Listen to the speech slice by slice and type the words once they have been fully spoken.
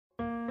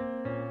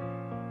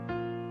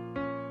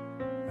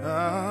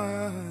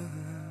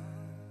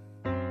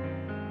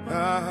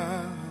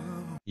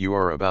You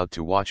are about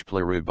to watch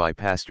Plerud by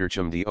Pastor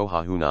Chumdi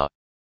Ohahuna,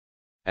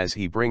 as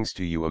he brings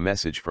to you a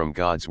message from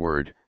God's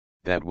Word,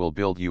 that will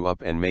build you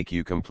up and make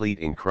you complete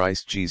in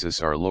Christ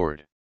Jesus our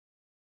Lord.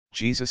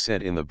 Jesus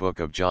said in the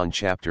book of John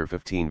chapter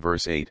 15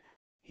 verse 8,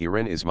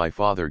 "Herein is my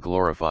Father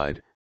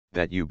glorified,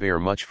 that you bear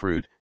much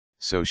fruit,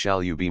 so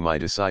shall you be my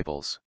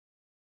disciples."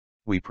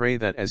 We pray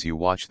that as you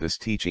watch this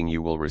teaching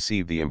you will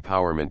receive the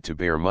empowerment to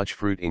bear much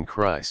fruit in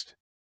Christ.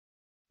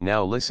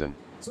 Now listen.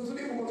 So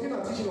today we continue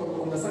our teaching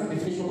on understanding the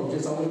definition of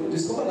Jesus, and we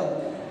discover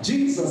that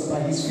Jesus,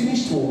 by his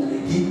finished work,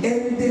 he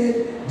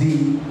ended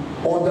the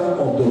order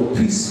of the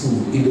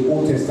priesthood in the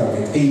Old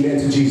Testament. Amen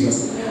to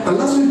Jesus. And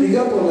last week we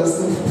began to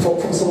understand,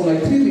 for some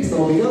like 3 weeks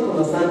now, we began to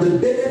understand the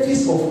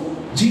benefits of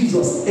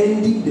Jesus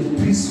ending the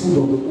priesthood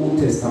of the Old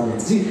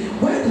Testament. See,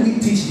 why do we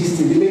teach these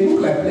things? They may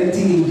look like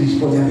plenty English,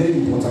 but they are very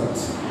important.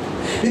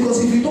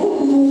 Because if you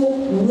don't know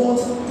what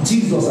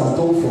Jesus has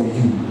done for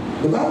you,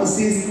 the Bible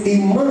says a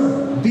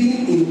man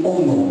being in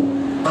honor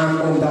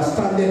and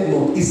understandeth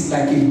not is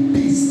like a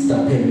beast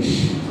that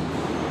perish.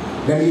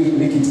 Let me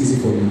make it easy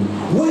for you.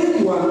 When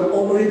you are an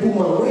honorable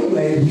man, when you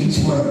are a rich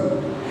man,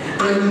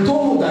 and you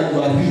don't know that you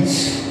are rich,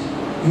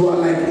 you are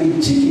like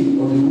a chicken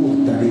on the road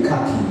that they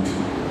cat killed.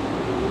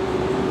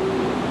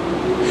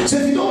 So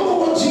if you don't know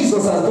what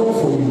Jesus has done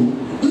for you,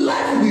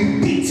 life will be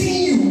beating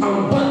you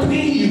and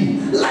battering you.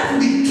 Life will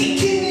be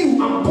kicking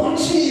you and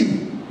punching you.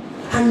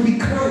 And be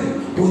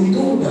crying, but you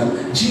don't know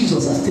that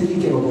Jesus has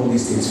taken care of all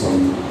these things for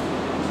you.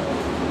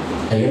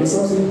 Are you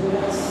understand something?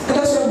 And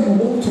that's why we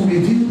want to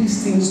reveal these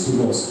things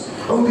to us.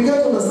 And we began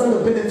to understand the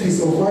benefits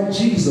of why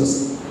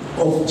Jesus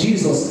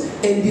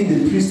ending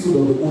the priesthood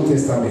of the Old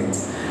Testament.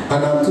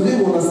 And today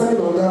we understand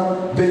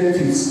other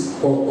benefits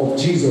of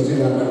Jesus.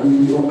 And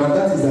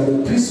that is that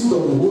the priesthood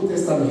of the Old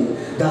Testament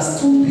that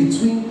stood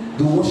between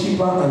the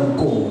worshipper and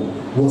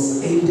God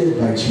was ended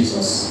by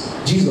Jesus.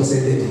 Jesus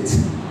ended it.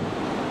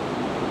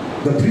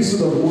 The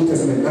priesthood of the Old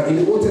Testament. And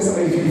in the Old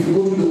Testament, if you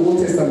go through the Old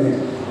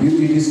Testament,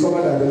 you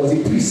discover that there was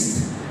a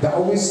priest that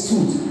always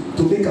stood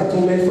to make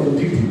atonement for the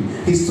people.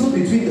 He stood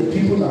between the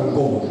people and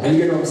God. And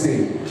you get what I'm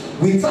saying?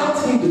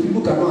 Without him, the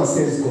people cannot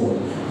access God.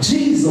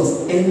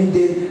 Jesus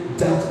ended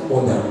that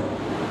order.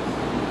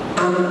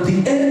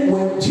 And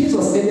when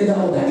Jesus ended that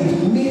order,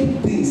 it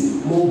made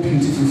things more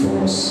beautiful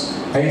for us.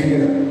 Are you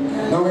together?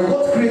 Now, when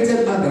God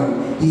created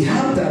Adam, he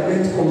had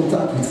direct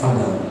contact with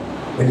Adam.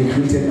 When he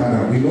created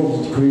Adam, we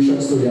know the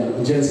creation story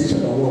in Genesis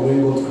chapter 1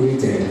 when God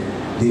created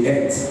the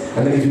earth.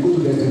 And then if you go to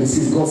verse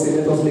 26, God said,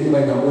 "Let us make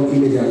man our own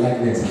image and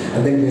likeness."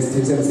 And then verse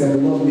 27 said, "The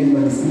Lord made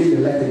man his image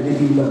and likeness, made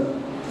him man.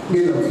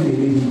 Male and female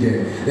made him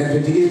there." Then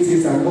 28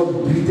 says, "And God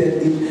breathed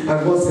in, and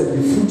God said,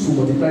 Be fruitful,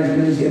 multiply,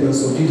 replenish the earth and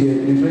subdue the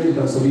earth, replenish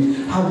and subdue.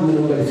 Have no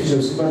over the fish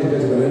of super the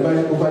birds and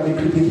over the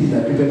creeping things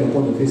that creeping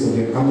upon the face of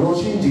them." I'm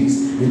rushing this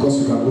because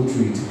you can go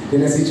through it.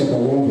 Genesis chapter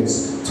 1 verse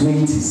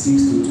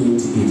 26 to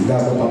 28.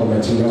 That's not part of my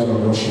teaching, that's why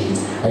I'm rushing it.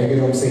 Are you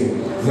getting what I'm saying?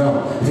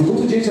 Now, if you go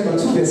to James chapter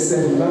 2 verse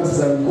 7, that says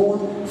that God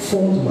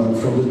formed man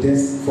from the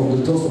dust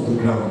of the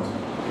ground.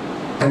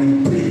 And he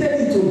breathed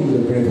into him the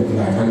breath of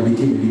life and he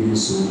became a living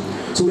soul.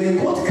 So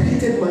when God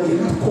created man, he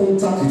had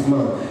contact with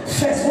man.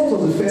 First, what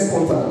was the first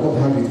contact God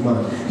had with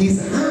man?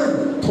 His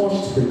hand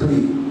touched the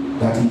clay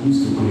that he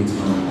used to create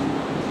man.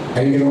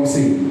 Are you getting what I'm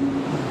saying?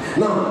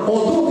 Now,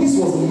 although this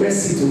was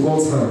mercy to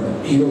God's hand,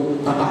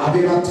 have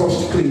you ever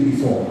touched clay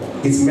before?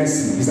 It's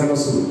mercy. Is that not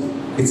so?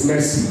 It's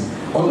mercy.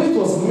 Although it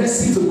was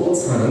mercy to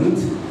God's hand,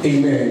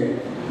 amen,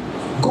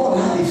 God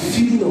had a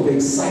feeling of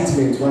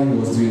excitement while he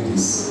was doing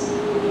this.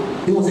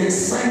 He was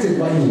excited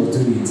while he was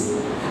doing it.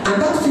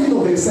 And that feeling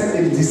of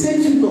excitement is the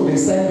same feeling of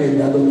excitement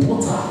that the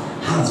potter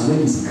has when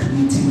he's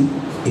creating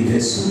a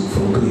vessel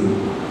from clay.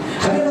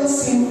 Have you ever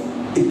seen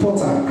a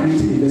potter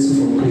creating a vessel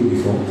from clay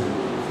before?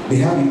 They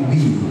have a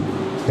wheel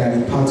that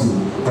they paddle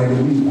and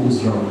the wheel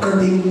goes round.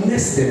 And they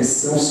nest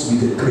themselves with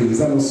the clay. Is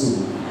that not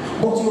so?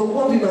 But you're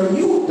wondering, and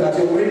you that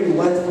you're wearing the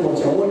white cloth,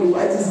 you're wondering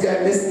why this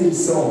guy messing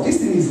himself. This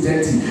thing is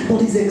dirty.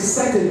 But he's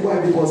excited. Why?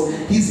 Because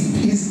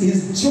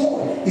his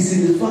joy is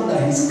in the fact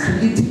that he's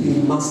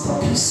creating a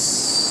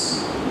masterpiece.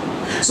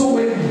 So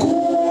when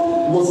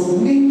God was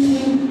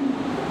making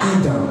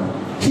Adam,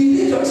 he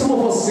did what some of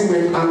us say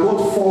when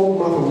God formed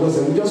man from dust.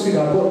 And we just read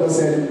that God just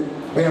said,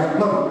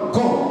 "Man,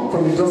 come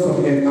from the dust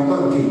of the earth." And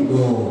man came.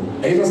 No.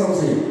 And you know what I'm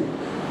saying?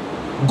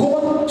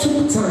 God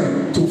took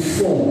time to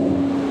form.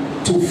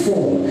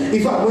 In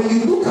fact, when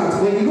you look at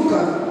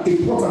a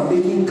potter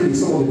making clay,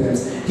 some of the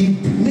times he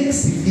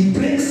makes it, he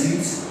breaks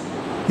it,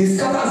 he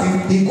scatters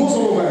it, he goes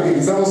all over again.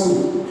 Is that also?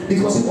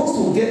 Because he wants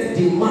to get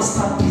the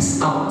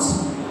masterpiece out.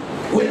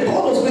 When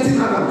God was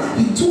creating Adam,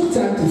 he took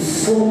time to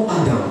form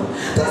Adam.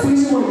 That's the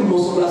reason why you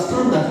must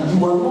understand that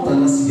you are not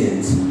an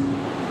accident.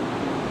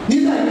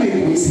 Neither are you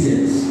a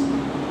coincidence.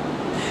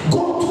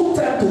 God took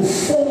time to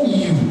form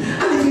you.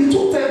 And if he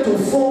took time to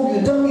form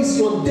you, that means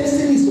your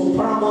destiny is of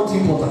paramount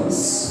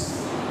importance.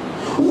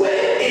 When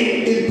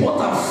a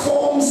potter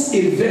forms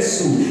a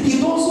vessel, he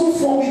doesn't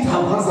form it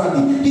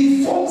haphazardly.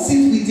 He forms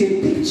it with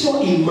a big picture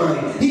in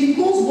mind. He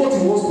knows what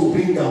he wants to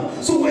bring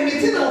down. So when the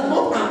thing has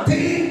not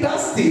attained that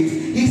state,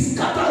 he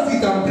scatters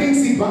it and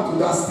brings it back to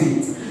that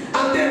state.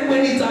 And then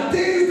when it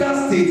attains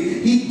that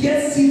state, he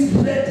gets it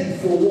ready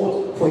for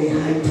what? For a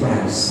high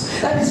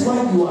price. That is why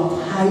you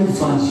have high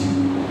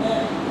value.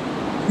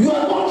 You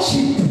are not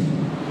cheap.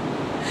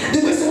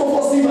 The way some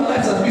of us live our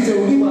lives as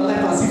Christians, we live our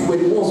life as if we're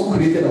the ones who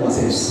created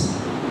ourselves.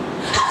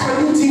 How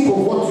can you think of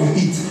what you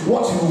eat,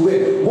 what you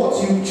wear,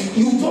 what you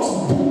just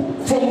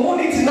from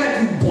morning to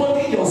night you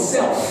body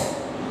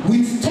yourself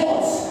with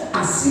thoughts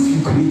as if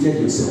you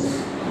created yourself?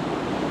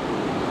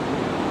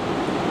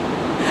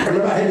 I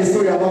remember I heard a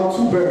story about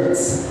two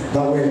birds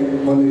that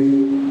were on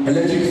the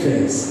electric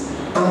fence,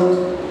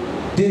 and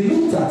they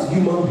looked at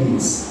human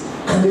beings,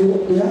 and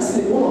they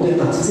asked one of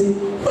them asked, say,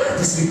 why are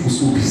these people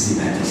so busy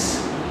like this?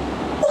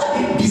 Why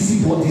are they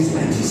busy bodies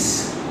like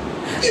this?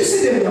 You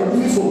see them, they are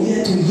moving from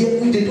here to here,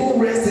 they don't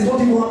rest, they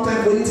don't even have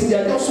time for anything, they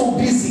are just so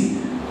busy.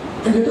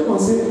 And the other one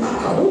said,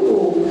 I don't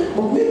know,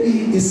 but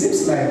maybe it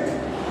seems like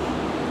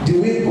the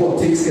way God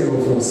takes care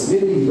of us,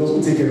 maybe he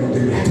doesn't take care of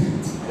them like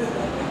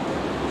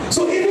that.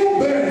 So even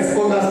birds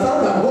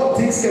understand that God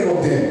takes care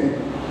of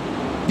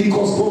them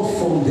because God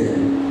formed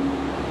them.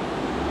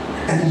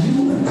 And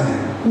you and I,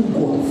 who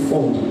God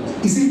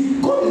formed, you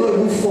see, God did not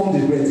even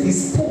form the birds, he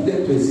spoke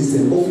them to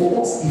existence. But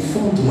for us, he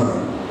formed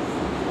man.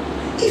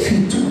 If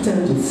he took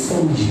time to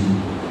form you,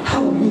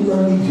 how will you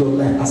now live your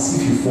life as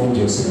if you formed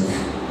yourself?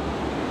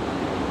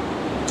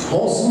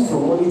 Also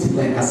from morning to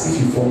night as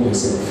if you formed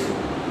yourself.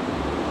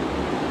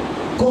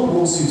 God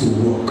wants you to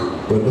work,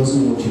 but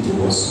doesn't want you to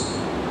hustle.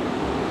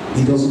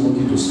 He doesn't want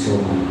you to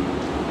struggle.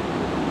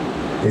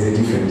 There's a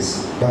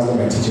difference. That's not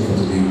my teaching for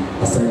today.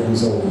 As time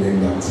goes on, we'll learn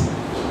that.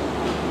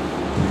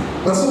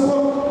 And so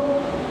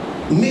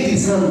God made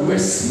his hand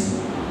mercy,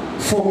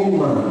 forming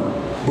man.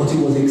 But he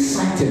was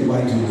excited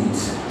while doing it.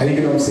 And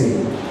you know what I'm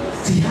saying?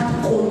 He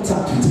had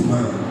contact with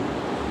man.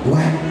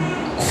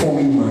 Why?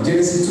 Forming man.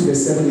 Genesis 2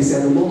 verse 7, he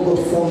said, the Lord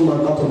God formed man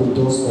out of the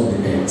dust of the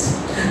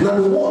earth. Now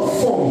the word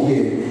form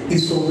here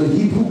is from the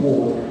Hebrew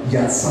word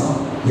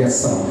yatsar.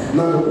 Yatsar.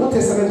 Now the Old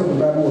Testament of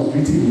the Bible was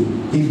written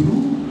in Hebrew,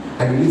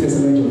 and the New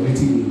Testament was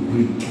written in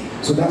Greek.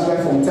 So that's why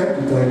from time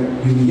to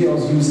time, you will hear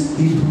us use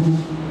Hebrew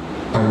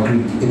and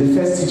Greek. In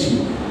the first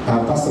teaching,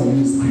 our pastor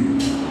used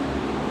Greek.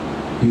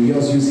 You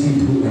just use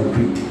Hebrew and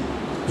Greek.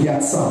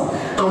 Yatsar.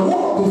 And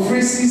one of the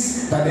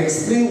phrases that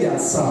explain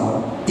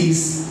Yatsar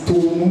is to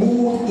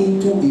mold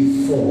into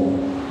a form,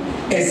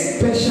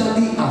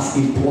 especially as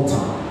a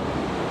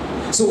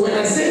potter. So when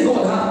I say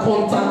God had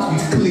contact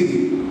with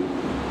clay,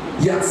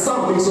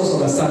 Yatsar makes us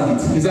understand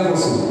it. Is that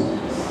also?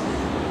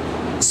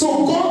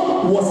 So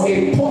God was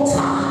a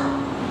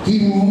potter.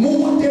 He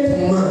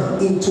molded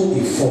man into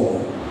a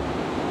form.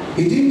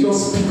 He didn't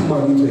just speak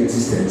man into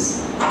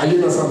existence. Are you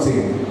know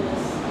something?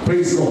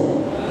 Praise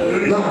God.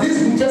 Now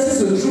this witnesses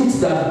the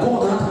truth that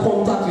God had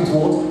contact with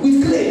what?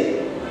 With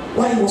clay.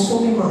 While he was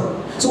forming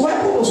man. So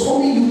while God was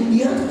forming you, he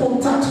had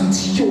contact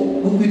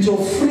with your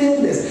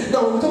frailness.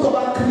 Now when we talk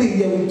about clay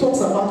here, we talk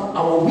about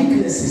our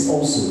weaknesses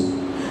also.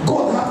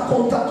 God had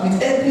contact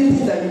with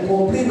everything that you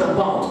complain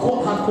about.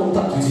 God had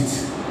contact with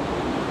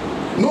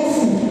it. No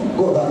food,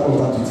 God had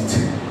contact with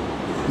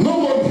it.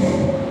 No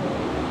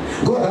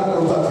money, God had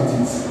contact with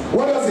it.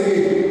 What else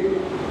again?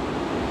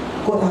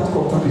 God had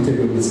contact with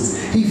every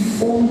business. He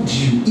formed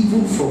you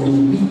even from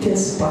the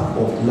weakest part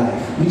of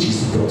life, which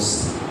is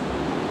dust.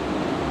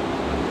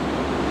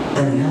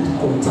 And he had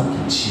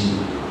contact with you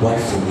while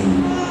forming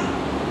you.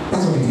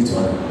 That's what he did to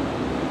Adam.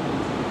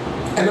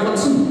 And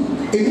number two,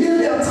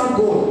 immediately after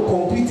God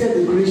completed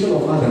the creation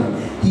of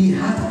Adam, he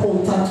had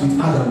contact with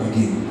Adam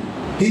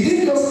again. He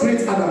didn't just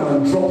create Adam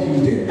and drop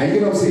him there. I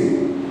get what I'm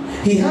saying?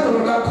 He had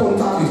another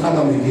contact with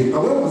Adam again.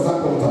 And when was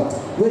that contact?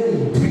 When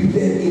he breathed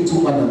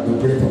into Adam the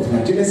breath of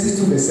life. Genesis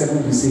 2 verse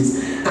 7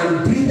 says,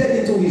 and breathed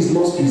into his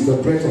nostrils the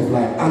breath of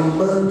life, and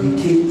man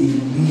became a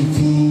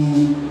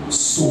living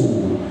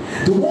soul.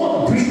 The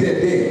word breathed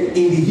there in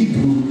the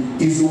Hebrew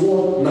is the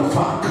word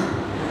nafak.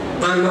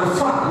 And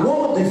nafak,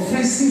 one of the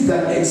phrases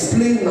that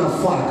explain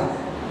nafak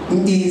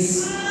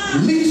is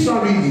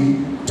literally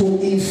to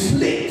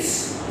inflate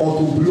or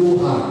to blow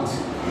hard.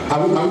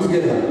 Are we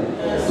together?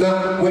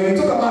 Now, when we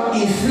talk about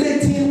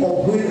inflating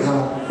or blowing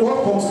hard,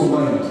 what comes to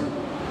mind?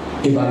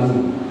 A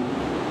balloon.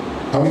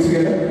 Are we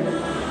together?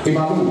 A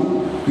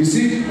balloon. You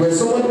see, when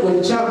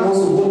a child wants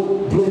to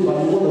blow a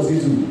balloon, what does he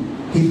do?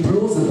 He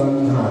blows the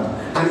balloon hard.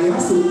 And he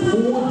has to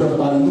hold the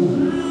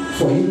balloon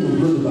for him to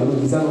blow the balloon.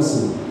 Is that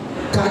also?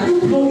 Can you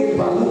blow a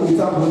balloon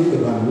without blowing the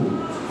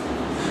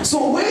balloon?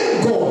 So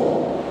when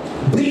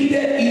God breathed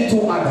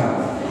into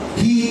Adam,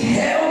 he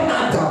held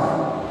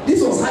Adam.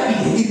 This was how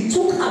he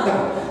took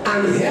Adam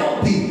and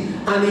held him,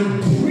 and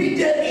he breathed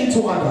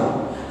into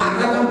Adam.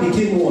 And Adam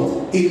became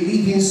what? A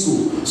living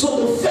soul.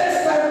 So the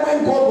first time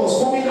when God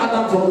was forming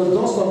Adam from the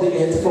dust of the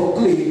earth, from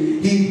clay,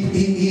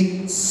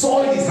 he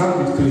soiled his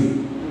hand with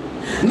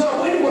clay.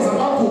 Now when he was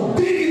about to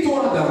breathe into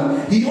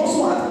Adam, he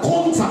also had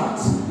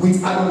contact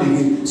with Adam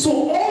again.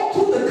 So all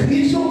through the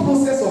creation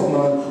process of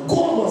man,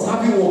 God was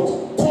having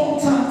what?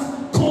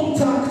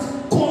 Contact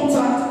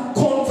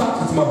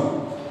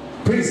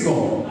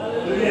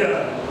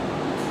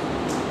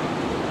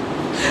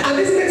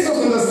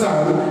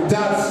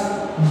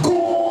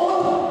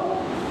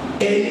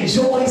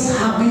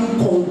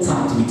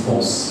with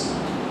us.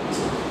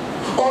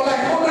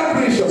 Unlike other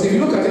creations, if you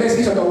look at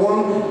Genesis chapter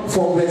 1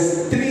 from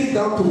verse 3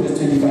 down to verse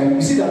 25,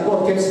 you see that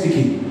God kept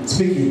speaking.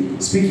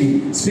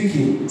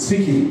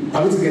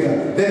 Are we together?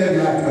 Then there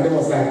was light, and there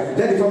was light.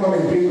 Let the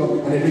firmament bring up,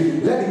 and then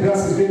let the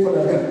grasses bring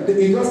forth.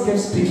 He just kept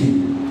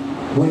speaking.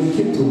 When he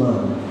came to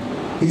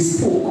man, he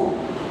spoke,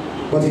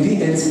 but he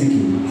didn't end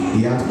speaking.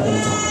 He had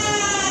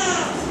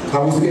contact.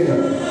 Are we together?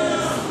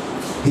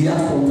 He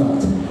had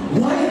contact.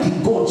 Why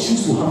did God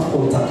choose to have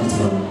contact with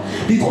man?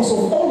 Because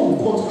of all of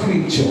God's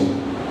creature,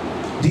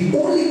 the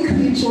only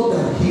creature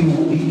that he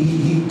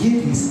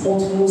gave his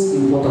utmost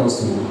importance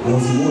to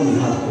was the one he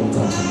had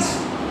contact with.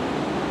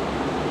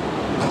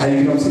 Are you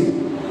know what I'm saying?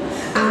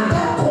 And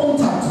that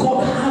contact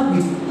God had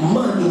with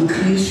man in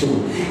creation,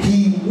 he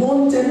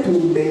wanted to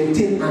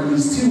maintain, and he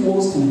still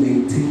wants to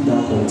maintain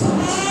that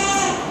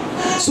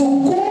contact. So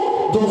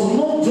God does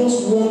not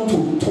just want to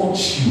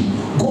touch you,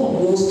 God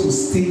wants to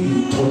stay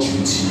in touch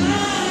with you.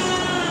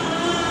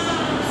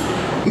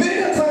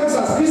 Many times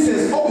as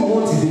Christians, all we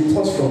want is a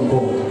touch from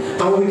God.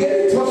 And when we get a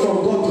touch from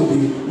God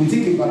today, we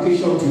take a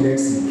vacation to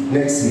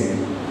next year.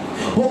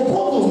 But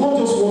God does not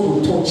just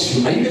want to touch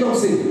you. Are you getting what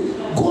I'm saying?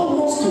 God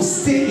wants to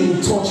stay in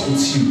touch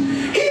with you.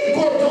 If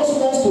God just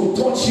wants to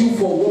touch you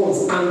for once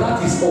and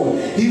that is all,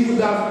 he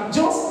would have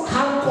just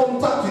had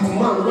contact with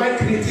man while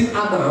creating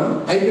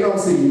Adam. Are you getting what I'm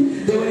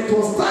saying? Then when it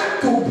was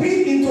time to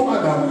breathe into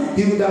Adam,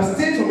 he would have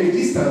stayed from a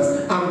distance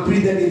and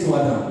breathed into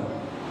Adam.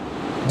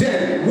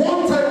 Then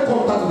one time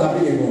contact would have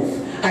been enough.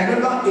 I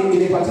remember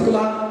in a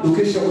particular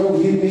location where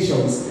we did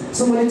missions,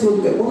 somebody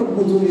told me, one of the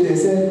people told me, they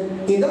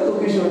said, in that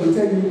location, they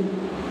tell you,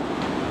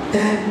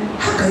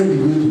 how can you be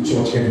going to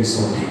church every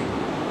Sunday?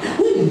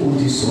 When you go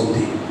this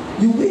Sunday,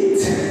 you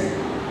wait.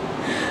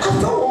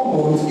 After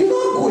 1 month, you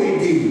don't go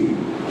again.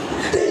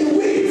 Then you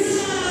wait.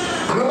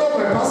 Another of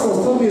my pastors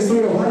told me a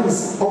story of how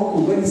his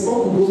uncle, when his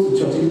uncle goes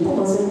to church, he come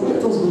and say, let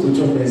us go to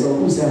church. And his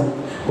uncle said,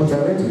 but I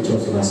went to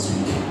church last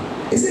week.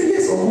 He said,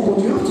 yes, uncle,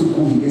 but you have to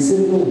go. He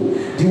said, no,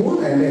 the one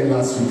I learned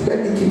last week, let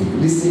me keep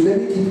listening, let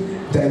me keep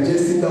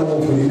digesting that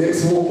one for the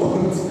next 1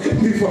 month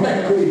before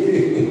I go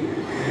again.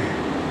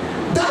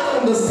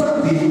 That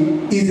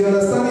understanding is the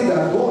understanding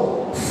that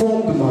God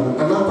formed man,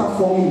 and after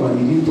forming man,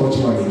 he didn't touch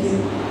man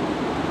again.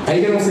 Are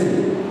you getting what I'm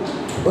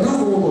saying? But that's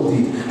not what God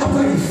did.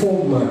 After he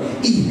formed man,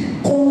 he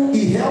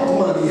held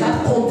man, he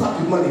had contact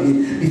with man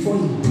again before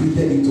he breathed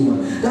into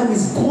man. That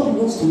means God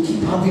wants to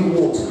keep having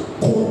what?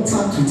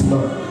 Contact with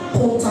man.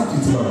 Contact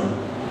with man.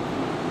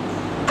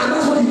 And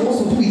that's what he wants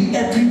to do with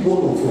every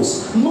one of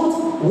us. Not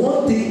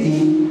 1 day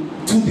in,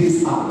 2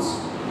 days out.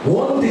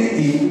 1 day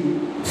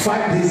in,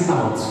 5 days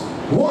out.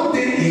 1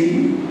 day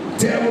in,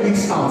 10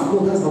 weeks out.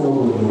 No, that's not what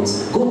God wants.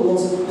 God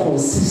wants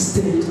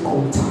consistent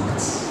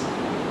contact.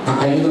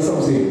 Are you understand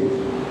what I'm saying?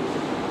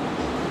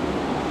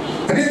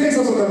 And this makes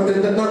us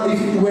understand that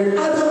when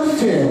Adam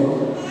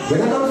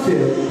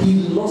fell, he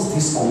lost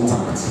his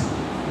contact.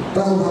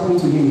 That's what happened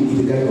to him in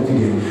the Garden of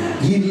Eden.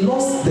 He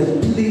lost the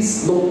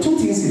place. No, 2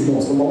 things he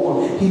lost. Number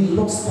 1, he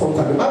lost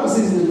contact. The Bible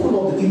says in the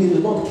cool of the evening, the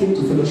Lord came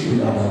to fellowship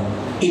with Adam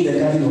in the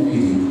Garden of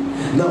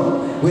Eden.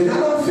 Now, when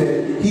Adam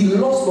fell, he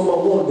lost number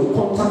 1, the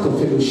contact of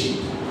fellowship.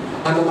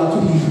 And number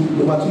 2,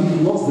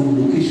 he lost the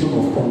location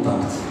of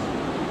contact.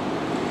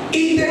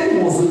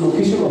 Eden was the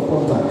location of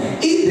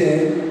contact.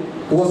 Eden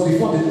was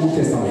before the Old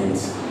Testament.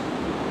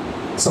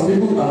 Some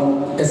people,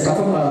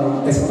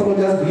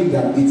 eschatologists believe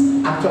that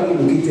it's actually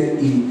located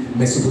in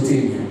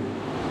Mesopotamia.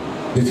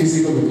 The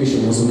physical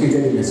location was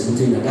located in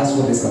Mesopotamia. That's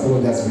what the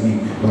eschatologists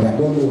believe. But I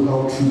don't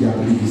know how true their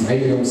belief is. I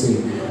know what I'm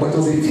saying. But it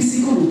was a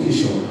physical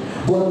location.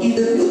 But in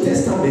the New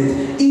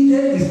Testament,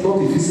 Eden is not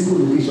a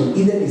physical location.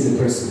 Eden is a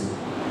person.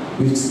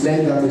 We've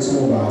learned that in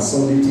some of our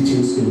Sunday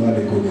teachings a while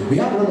ago. We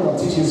have one of our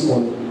teachings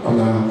on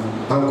our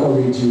Anchor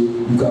Radio.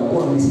 You can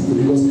go and listen to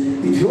it, because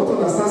if you want to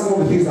understand some of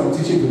the things I'm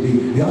teaching today,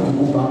 you have to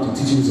go back to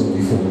teachings of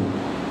before.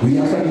 We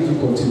actually do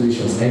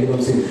continuations. I know what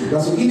I'm saying. Now,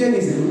 so Eden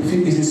is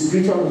a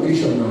spiritual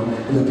location now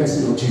in the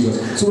person of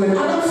Jesus. So when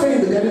Adam fell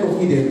in the Garden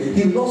of Eden,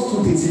 he lost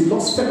 2 things. He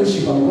lost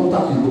fellowship and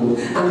contact with God,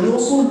 and he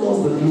also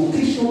lost the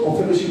location of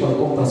fellowship and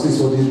contact. So it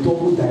was a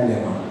double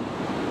dilemma.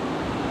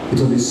 It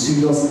was a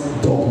serious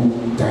double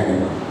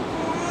dilemma.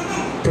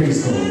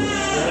 Praise God.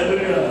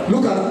 Hallelujah.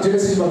 Look at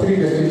Genesis 3,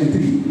 verse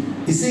 23.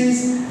 It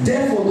says,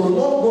 therefore the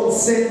Lord God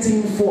sent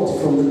him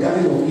forth from the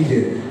Garden of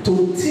Eden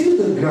to till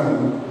the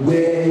ground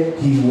where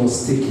he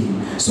was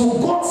taken. So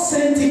God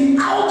sent him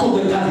out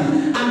of the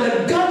garden, and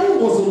the garden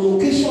was a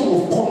location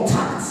of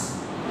contact,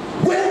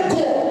 where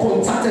God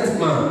contacted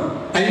man.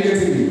 Are you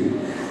getting me?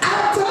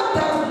 After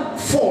that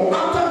fall,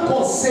 after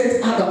God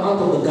sent Adam out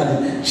of the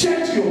garden,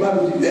 check your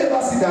Bible. Did you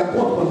ever see that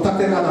God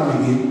contacted Adam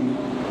again?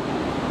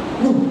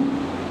 No.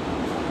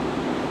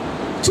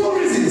 2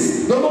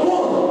 reasons. Number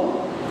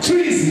 1,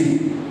 treason,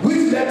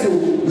 which led to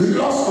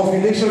loss of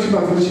relationship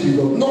and fellowship with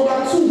God.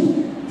 Number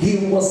 2, he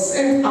was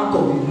sent out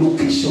of the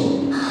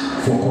location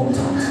for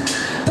contact.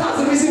 That's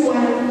the reason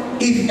why,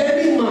 if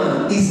any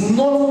man is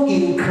not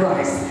in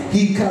Christ,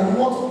 he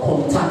cannot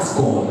contact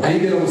God. Are you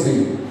getting what I'm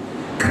saying?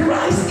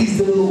 Christ is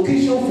the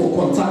location for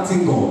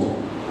contacting God.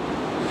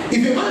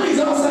 If a man is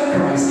outside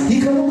Christ, he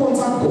cannot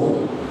contact God.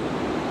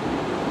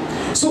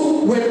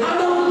 So when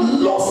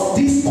Adam lost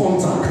this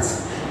contact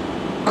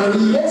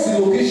and lost the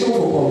location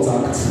for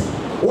contact,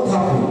 what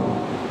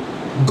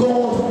happened?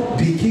 God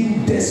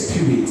became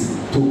desperate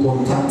to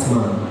contact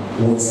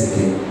man once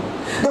again.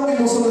 Now we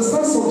must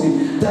understand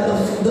something,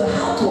 that the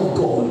heart of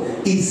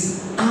God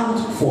is out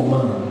for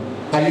man.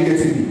 Are you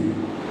getting me?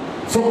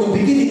 From the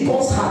beginning,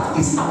 God's heart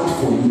is out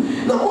for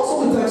you. Now most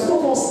of the time, some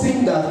of us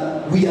think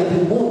that we are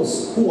the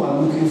ones who are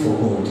looking for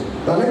God.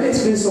 Now let me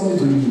explain something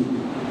to you.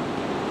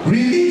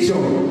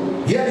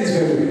 Religion, hear this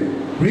very well.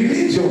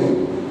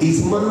 Religion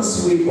is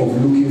man's way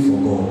of looking for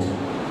God.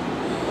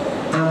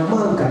 And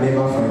man can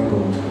never find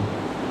God.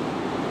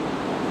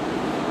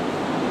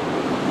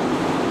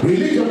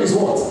 Religion is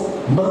what?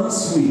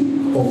 Man's way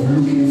of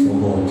looking for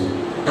God.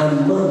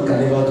 And man can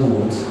never do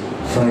what?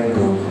 Find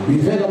God.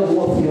 We've heard of the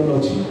word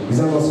theology. Is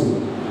that not so?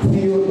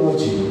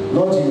 Theology.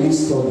 Logy means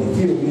study.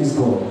 Theo means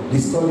God. The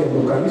study of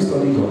God. Can you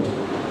study God?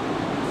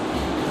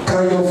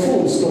 Can your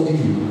phone study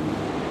you?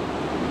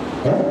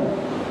 Huh?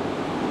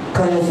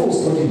 Can your phone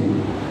study you?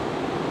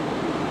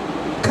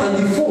 Can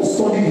the phone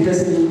study the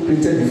person who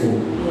created the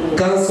phone?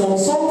 Can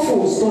Samsung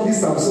phone study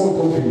Samsung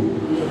company?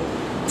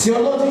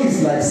 Theology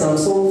is like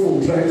Samsung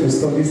phone trying to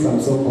study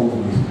Samsung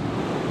company.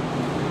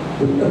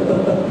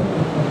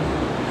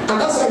 And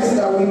that's why I say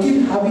that we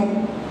keep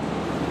having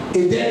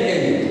a dead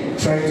end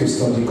trying to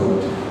study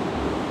God.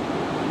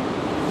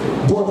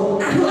 But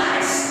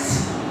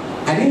Christ,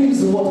 I didn't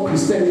use the word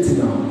Christianity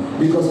now,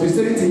 because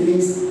Christianity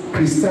means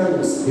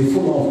Christianos, a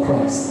follower of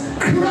Christ.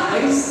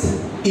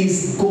 Christ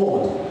is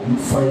God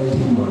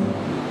finding man.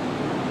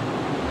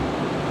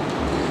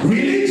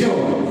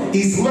 Religion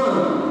is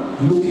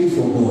man looking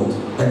for God,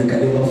 and he can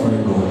never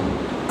find God.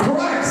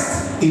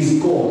 Christ is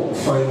God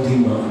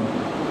finding man.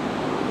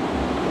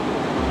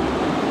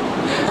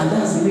 And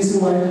that's the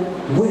reason why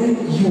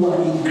when you are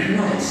in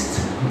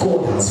Christ,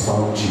 God has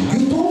found you.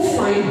 You don't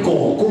find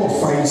God, God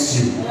finds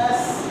you.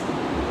 Yes.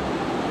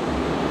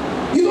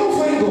 You don't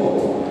find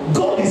God,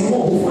 God is the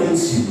one who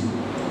finds you.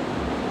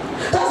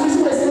 That's the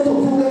reason why there's a lot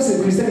of problems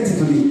in Christianity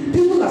today.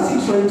 People are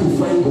still trying to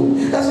find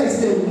God. That's why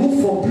they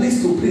move from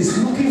place to place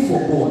looking for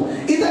God.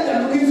 Either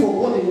they're looking for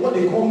God in what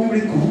they call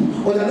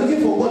miracle, or they're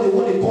looking for God in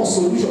what they call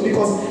solution.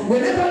 Because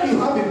whenever you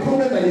have a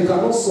problem that you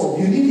cannot solve,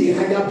 you need a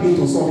higher being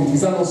to solve it.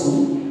 Is that not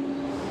so?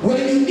 When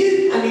you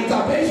need an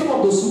intervention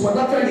of the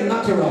supernatural and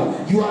natural,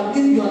 you are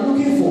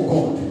looking for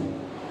God.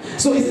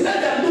 So it's not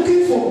that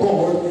looking for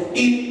God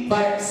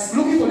by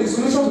looking for the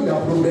solution to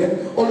their problem,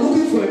 or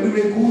looking for a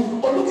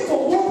miracle, or looking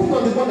for one thing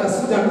on the God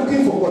that's they are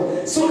looking for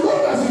God. So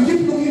long as you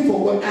keep looking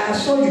for God, I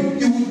assure you,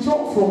 you will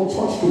jump from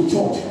church to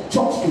church,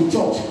 church to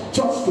church,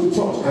 church to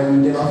church,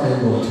 and you never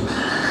find God.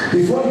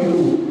 Before you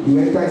know, you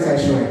enter inside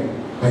shrine,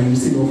 and you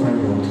still don't find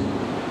God.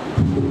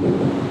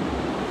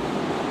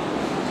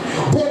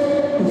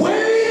 But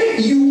when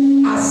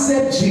you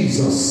accept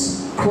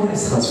Jesus,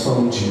 Christ has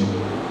found you.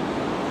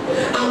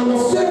 And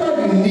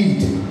whatever you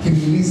need, he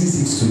releases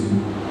it to you.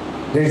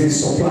 There is a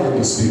supply of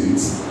the Spirit.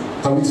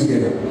 Are we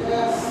together?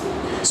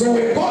 Yes. So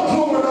when God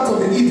drove man out of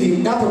the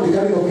Eden, out of the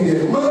Garden of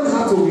Eden, man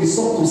had to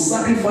resort to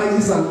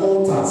sacrifices and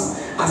altars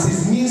as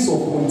his means of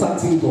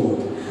contacting God.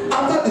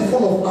 After the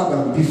fall of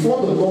Adam,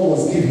 before the law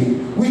was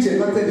given, which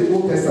enacted the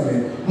Old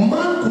Testament,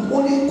 man could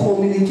only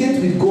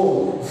communicate with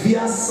God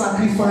via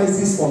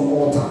sacrifices on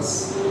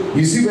altars.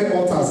 You see where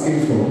altars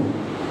came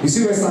from? You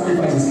see where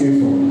sacrifices came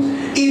from?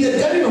 In the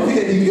Garden of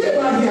Eden, did you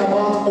ever hear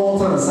about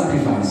altar and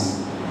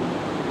sacrifice?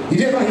 Did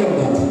you ever hear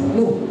of that?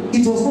 No,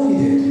 it was not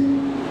needed.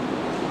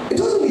 It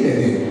wasn't needed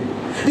there.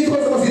 Because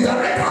there was a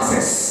direct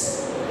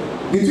access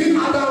between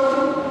Adam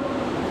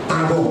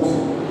and God.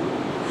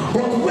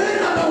 But when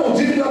Adam was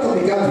driven out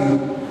of the garden,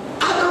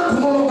 Adam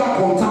could no longer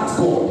contact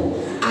God.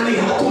 And he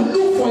had to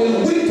look for a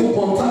way to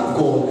contact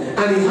God.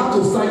 And he had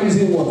to start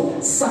using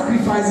what?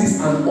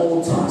 Sacrifices and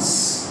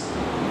altars.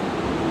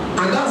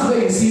 And that's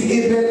where you see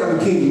Abel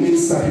and Cain made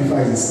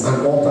sacrifices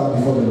and altar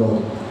before the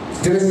Lord.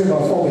 Genesis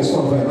 4 verse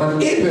 1.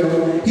 And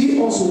Abel, he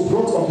also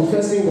brought up the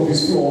first thing of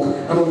his flock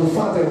and of the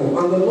fat thereof.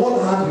 And the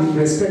Lord had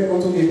respect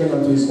unto Abel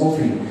and to his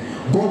offering.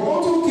 But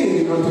unto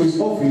Cain and to his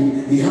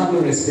offering he had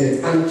no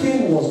respect. And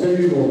Cain was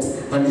very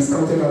wroth, and his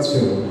countenance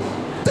fell.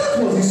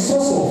 That was the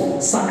source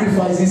of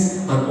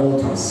sacrifices and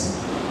altars.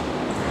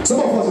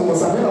 Some of us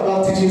must have heard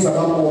about teachings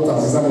about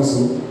altars. Is that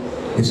also?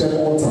 They said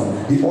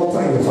altar. The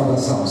altar in the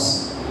Father's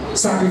house.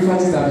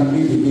 Sacrifices that we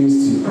made against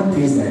you and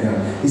things like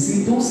that. You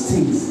see, those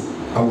things,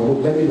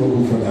 let me not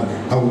go further.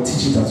 I will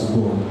teach it as we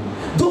go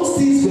on. Those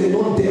things were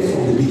not there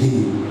from the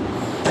beginning.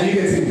 Are you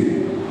getting me?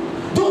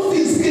 Those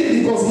things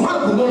came because man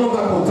could no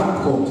longer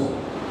contact God.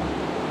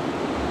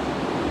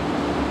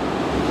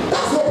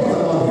 That's not what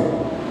about them.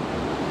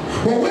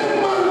 But when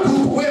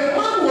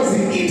man was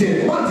in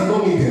Eden, man did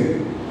not need them.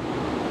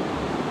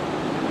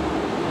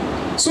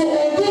 So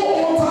although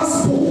altars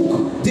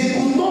spoke, they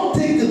could not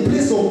take the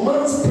place of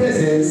man's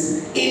presence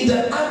in the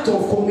act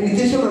of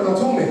communication and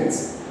atonement.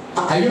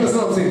 Are you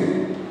understand what I'm saying?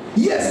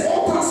 Yes,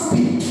 altars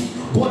speak,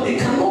 but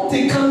it's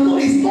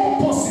not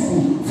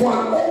possible for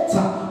an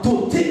altar to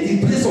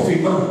a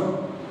man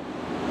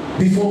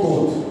before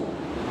God.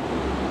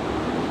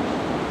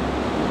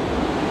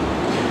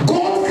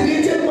 God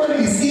created man in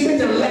his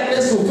image and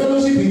likeness to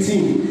fellowship with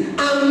him,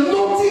 and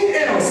nothing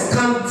else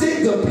can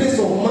take the place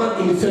of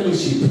man in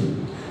fellowship.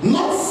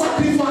 Not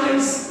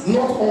sacrifice,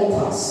 not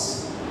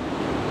altars.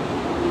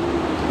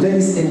 Let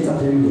this enter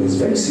very well. It's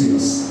very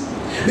serious.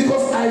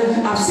 Because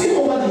I've seen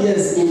over the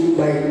years in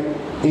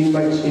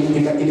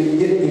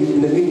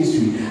the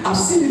ministry, I've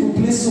seen people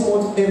place so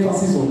much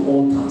emphasis on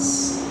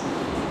altars.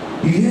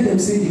 You hear them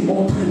say the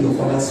altar in your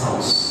father's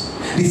house,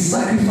 the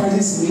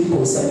sacrifices made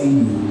concerning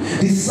you,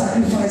 the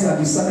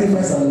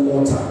sacrifice and the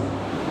altar.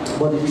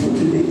 But the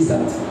truth remains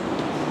that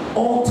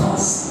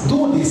altars,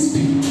 though they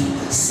speak,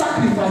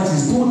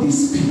 sacrifices, though they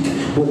speak,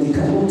 but they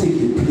cannot take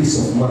the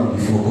place of man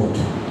before God.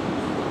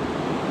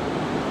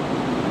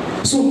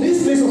 So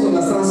this makes us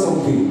understand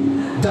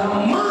something,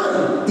 that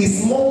man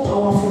is more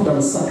powerful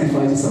than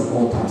sacrifices and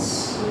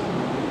altars.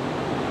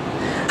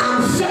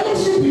 And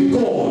fellowship with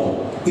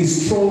God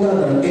is stronger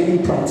than any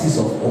practice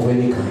of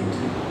any kind.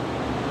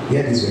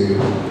 Hear this very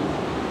well.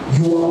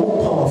 You are more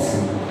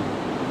powerful.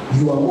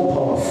 You are more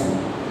powerful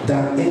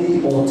than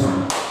any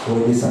altar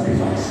or any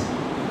sacrifice.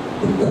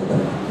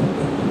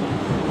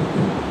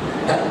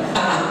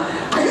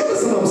 Are you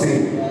understand what I'm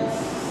saying?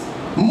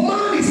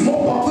 Man is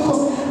more powerful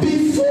because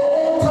before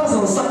altars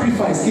and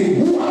sacrifice came,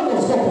 who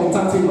was God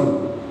contacting man?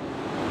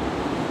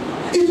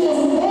 It was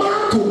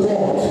man to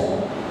God.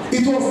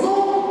 It was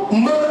not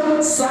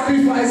man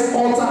sacrifice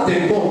altar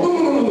then God. No.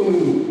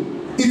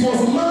 It was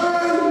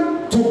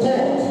man to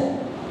God.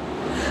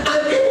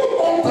 And even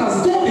altars,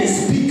 though they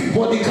speak,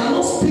 but they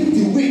cannot speak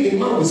the way a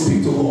man will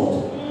speak to God.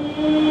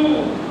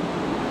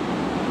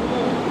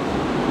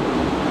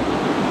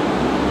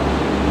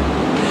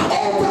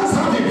 Altars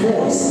have a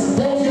voice,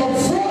 but your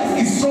voice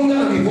is stronger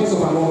than the voice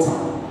of an altar.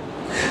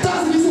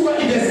 That's the reason why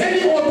if there's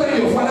any altar in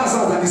your father's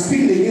house that is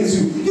speaking against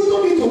you, you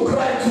don't need to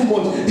cry too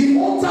much. The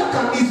altar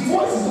its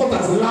voice is not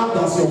as loud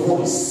as your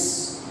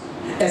voice,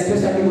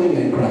 especially when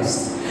you're in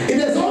Christ. If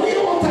there's only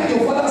one time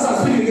your father's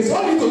house speaking against,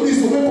 all you need to do is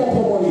to wake up one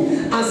morning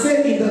and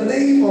say, in the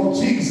name of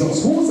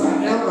Jesus, whose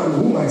I am and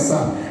whom I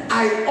serve,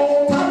 I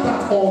alter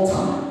that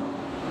altar.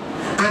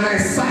 And I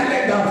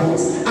silence that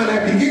voice, and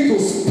I begin to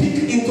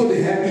speak into the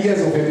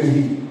ears of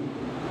every.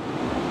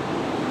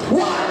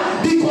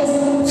 Why?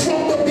 Because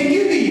from the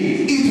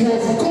beginning, it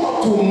was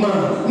God to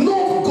man,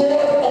 not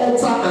God,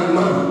 altar, and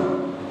man.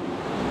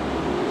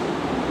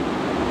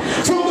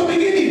 From the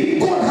beginning,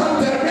 God had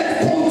direct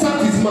contact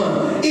with man.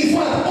 In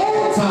fact,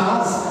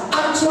 altars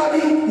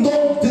actually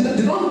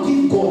they don't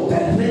give God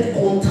direct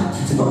contact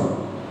with man.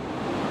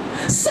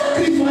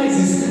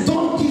 Sacrifices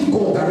don't give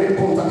God direct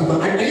contact with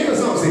man. I understand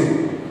what I'm saying?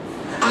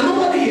 And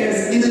over the years,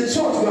 in the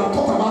church, we have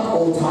talked about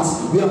altars.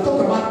 We have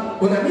talked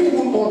about, when I mean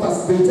even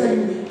altars, they will tell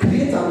you,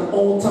 create an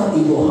altar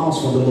in your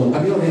house for the Lord.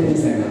 Have you ever heard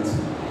things like that?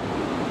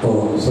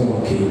 Oh, so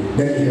okay.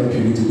 Let me help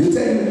you. They'll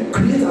tell you,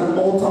 create an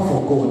altar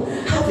for God.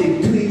 Have a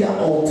prayer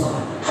altar.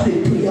 Have a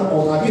prayer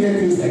altar. Have you heard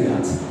things like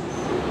that?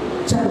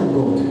 Child of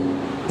God,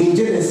 in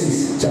Genesis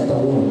chapter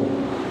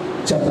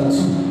 1, chapter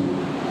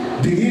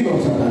 2, beginning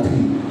of chapter 3,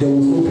 there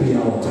was no prayer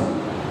altar.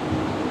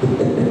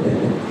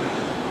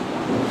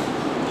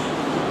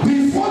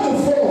 Before the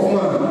fall of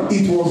man,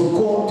 it was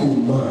God to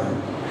man.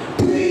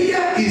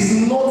 Prayer is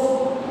not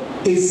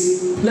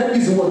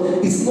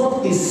it's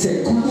not a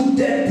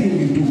secluded thing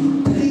you do.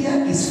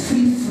 Prayer is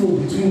free flow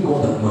between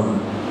God and man.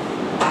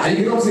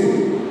 You know what I'm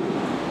saying?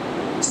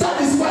 So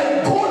that is why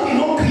God did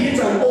not create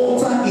an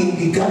altar in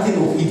the Garden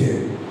of Eden.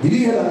 Did you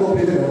hear that God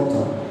created an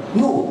altar?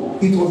 No,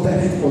 it was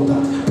direct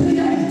contact.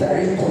 Prayer is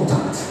direct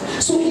contact.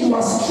 So you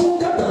are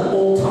stronger than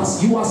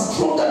altars. You are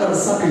stronger than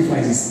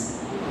sacrifices.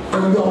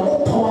 And you are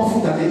more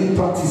powerful than any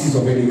practices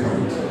of any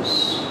kind.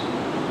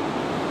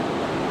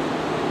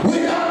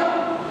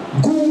 Whether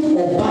good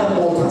or bad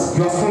altars,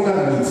 you are stronger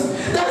than it.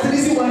 That's the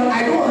reason why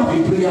I don't have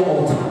a prayer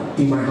altar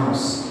in my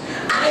house.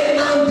 I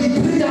am the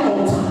prayer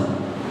altar.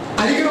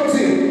 Are you getting what I'm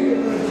saying?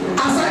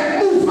 As I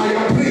move, I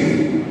am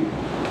praying.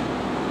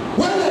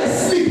 When I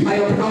sleep, I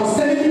was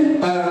telling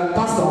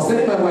Pastor, I was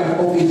telling my wife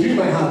of a dream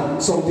I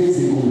had some days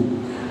ago.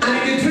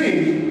 And in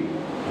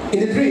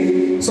the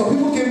dream, some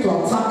people came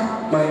to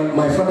attack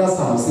my father's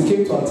house. They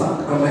came to attack,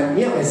 and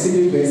me and my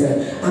siblings were inside.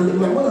 And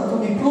my mother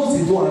told me, close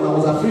the door, and I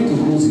was afraid to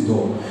close the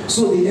door.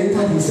 So they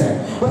entered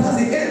inside. But as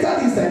they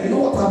entered inside, you know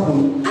what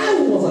happened?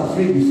 I was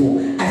afraid before.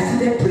 I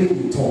started praying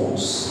in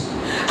tongues.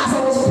 As I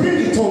was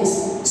praying in tongues,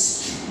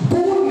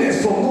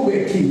 boldness from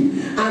nowhere came.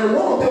 And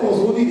one of them was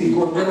holding a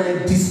gun, and I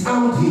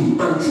disarmed him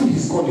and threw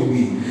his gun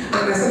away. And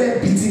I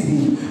started beating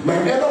him. My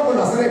elder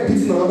brother started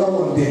beating another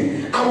one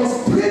there. I was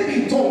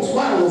praying in tongues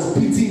while I was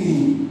beating him.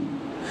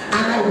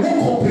 And I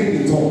woke up praying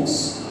in tongues.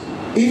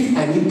 If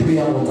I need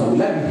prayer water,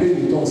 will I be praying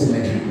in tongues in my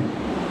dream?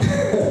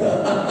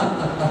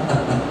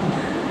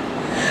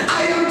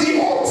 I am the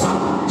altar.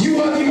 You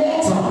are the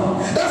altar.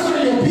 That's why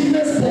your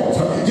business spot.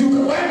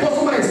 When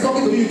customer is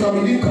talking to you, you can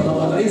be doing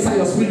inside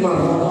your spirit man.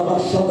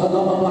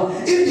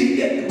 If the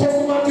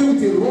customer came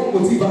with a wrong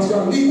motivation,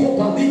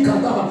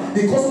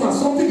 the customer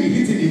something will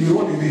hit him, he will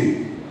run away.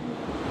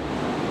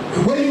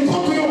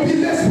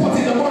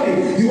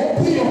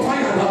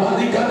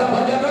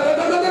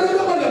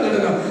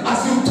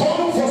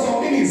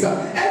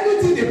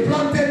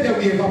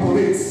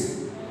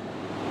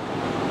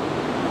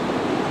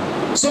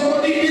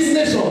 Somebody in this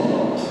nation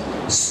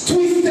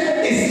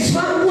twisted,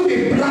 strangled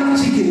a black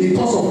chicken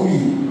because of me.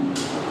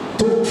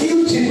 To kill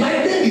Chimdi. My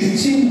name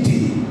is Chimdi.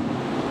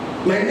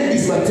 My name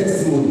is my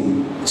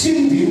testimony.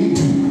 Chimdi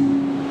Udu.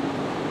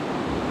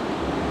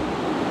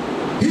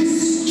 He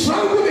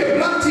strangled a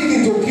black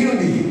chicken to kill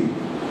me.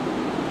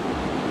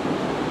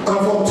 And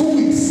for 2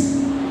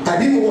 weeks, I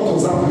didn't know what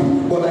was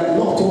happening, but I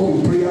knocked up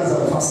with prayers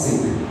and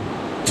fasting.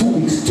 2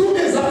 weeks. 2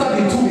 days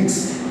after the 2 weeks,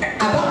 at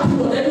that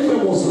period,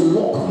 everywhere was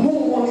locked. No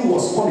money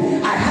was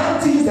coming. I had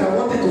things that I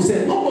wanted to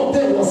say. None of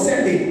them was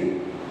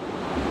selling.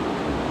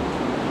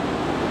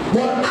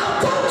 But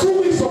after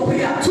 2 weeks of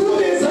prayer, 2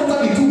 days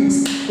after the 2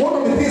 weeks, one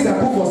of the things I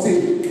put for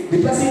sale, the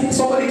person,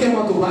 somebody came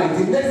out to buy it.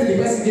 The next day,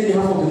 the person gave me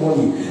half of the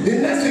money. The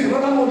next week,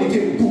 another money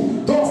came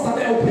too. Doors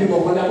started opening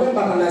up, and I went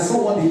back and I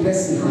saw what the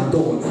person had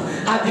done.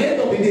 At the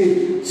end of the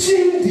day,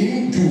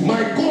 Chimdi,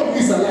 my God who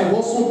is alive,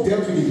 also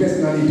dealt with the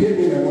person and he paid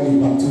me my money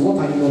back. So what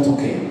are you not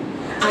talking?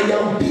 I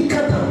am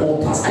bigger than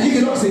altars. Are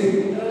you not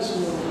saying?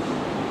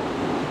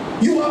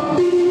 You are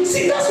big.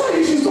 See, that's why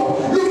you should stop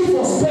looking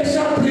for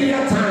special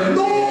prayer time.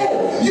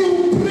 No,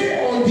 you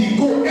pray on the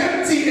go,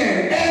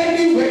 MTN.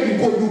 Anywhere you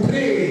go, you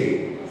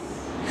pray.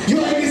 You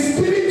are in the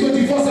spirit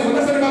 24/7.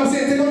 That's what I'm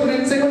saying.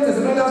 2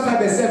 Thessalonians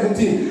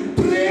 5:17.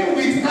 Pray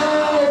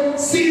without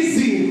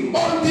ceasing.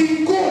 On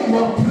the go, you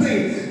are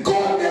praying.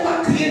 God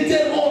never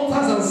created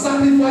altars and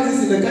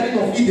sacrifices in the Garden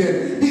of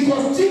Eden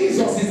because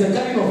Jesus is the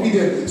Garden of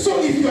Eden. So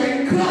if you are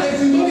in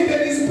Christ, you don't need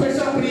any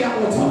special prayer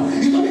altar.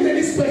 You don't need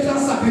any special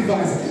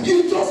sacrifice.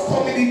 You just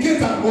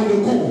communicate and on the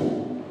go.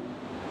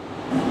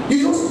 You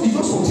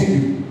just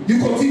continue. You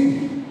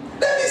continue.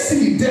 Let me see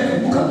the devil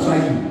who can try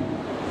you.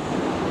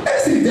 Let me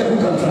see the devil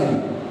who can try you.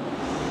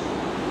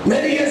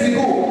 Many years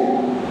ago,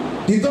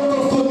 the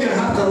doctors told me I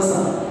had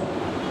cancer.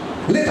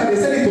 Later they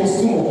said it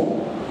was tumor.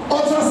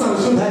 Ultrasound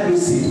showed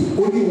hydroxide.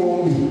 Only 1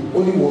 week.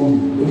 Only 1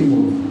 week. Only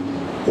 1 week.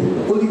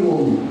 Only 1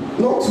 week.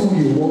 Not 2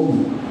 weeks, 1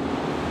 week.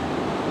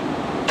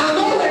 And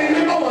all I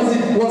remember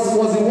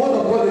was the word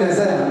of God in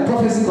Isaiah,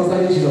 prophecy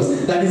concerning Jesus,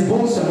 that his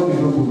bones shall not be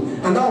broken.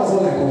 And that was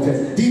all I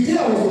confessed. The day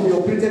I was to be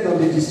operated and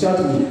they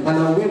discharged me, and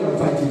I'm well and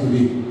fighting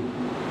today.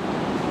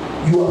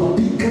 You are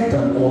bigger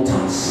than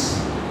altars.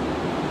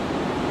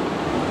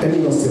 Let me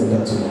not say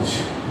that too much.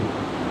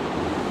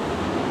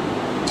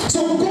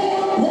 So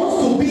God wants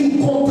to be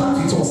in contact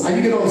with us. Are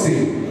you getting what I'm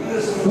saying?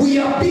 We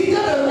are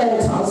bigger than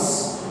altars,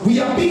 we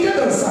are bigger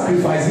than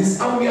sacrifices,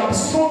 and we are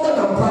stronger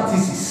than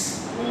practices.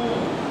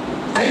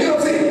 Are you getting what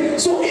I'm saying?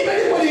 So if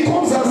anybody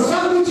comes and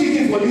strangle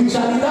chicken for you,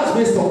 Charlie, that's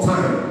waste of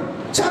time.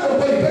 Child of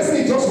God, the person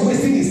is just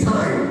wasting his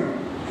time.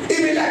 If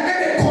it's like when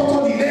they cut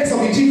on the legs of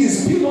the chicken,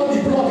 spill all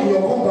the blood in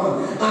your compound,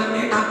 and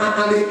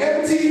the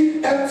empty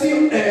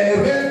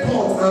red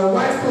cloth and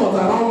white cloth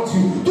around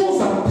you,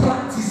 those are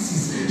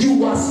practices.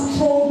 You are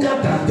stronger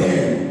than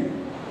them.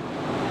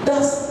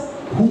 That's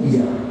who we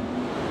are.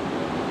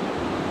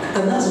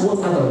 And that's what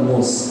Adam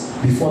was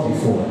before the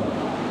fall.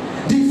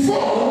 The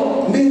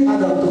fall made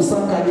Adam to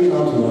start carrying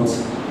out what?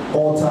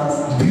 Altars,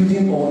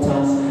 building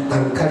altars,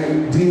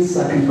 and doing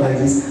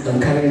sacrifices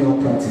and carrying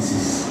out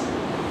practices.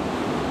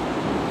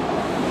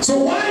 So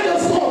why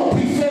does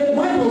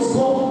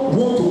God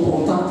want to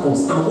contact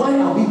us? And why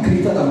are we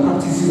greater than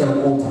practices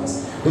and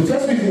altars? The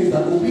first reason is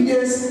that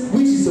obedience,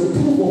 which is a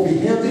proof of a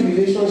healthy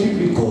relationship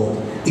with God,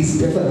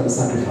 is better than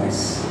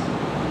sacrifice.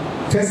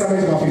 1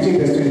 Samuel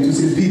 15:22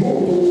 says,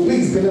 behold, to obey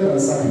is better than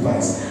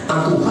sacrifice,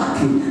 and to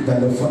hearken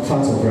than the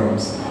fat of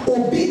rams.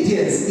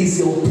 Obedience is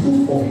your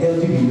proof of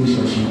healthy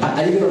relationship.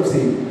 Are you know what I'm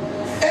saying?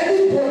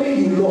 Anybody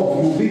you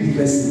love, you obey the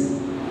person.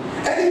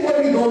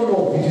 Anybody you don't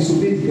love, you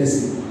disobey the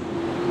person.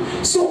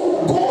 So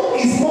God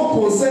is more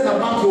concerned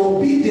about your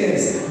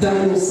obedience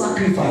than your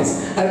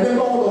sacrifice. I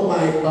remember one of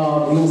my,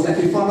 he was like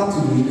a father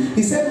to me.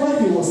 He said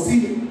when he was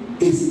still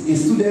a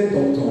student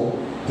doctor,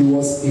 he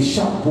was a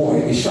sharp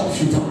boy, a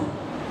sharpshooter.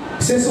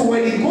 He said so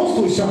when he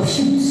goes to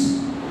sharpshoot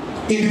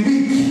in the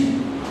week,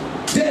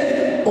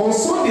 then on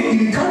Sunday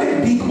he will carry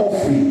a big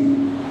offering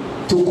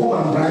to come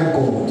and bribe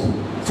God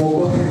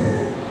for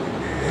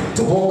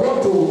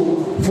God to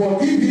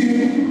forgive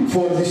him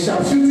for the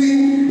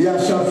sharpshooting he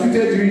has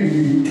sharpshooted during the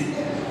week.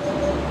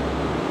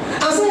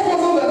 And some of us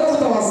know that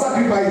that's what our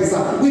sacrifice is.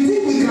 We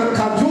think we can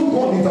cajole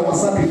God with our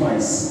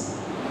sacrifice.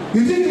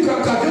 You think you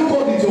can cajole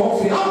God with your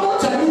offering? How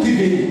much are you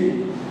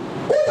giving?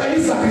 What are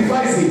you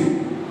sacrificing?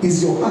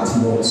 Is your heart he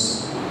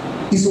wants?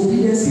 Is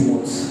obedience he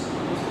wants?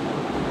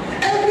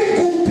 Every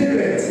good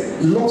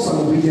parent loves an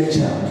obedient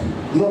child,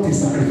 not a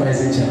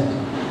sacrificing child.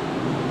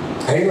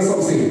 Are you know what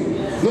I'm saying?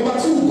 Number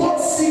 2, God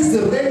seeks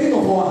the rending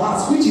of our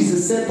hearts, which is the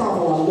center of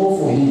our love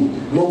for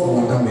him, not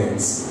our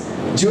garments.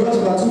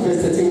 Jeremiah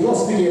 2:13, God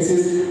speaking and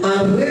says,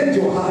 and rend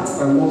your heart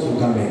and not your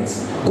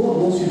garments. God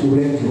wants you to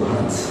rend your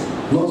heart,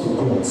 not your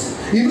clothes.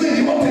 You know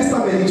in the Old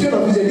Testament, the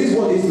children of Israel, this is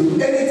what they used to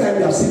do. Anytime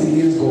they have sinned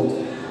against God,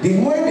 the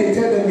moment they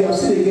tell them they have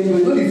sinned against God,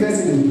 you know the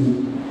first thing they do?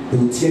 They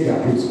will tear their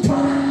clothes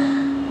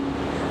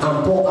and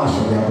pour ash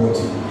on their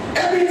body.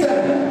 Every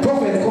time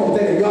prophet come tell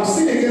them you have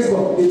sinned against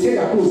God, they tear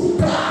their clothes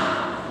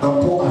and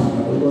pour ash on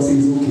their body. God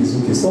says, it's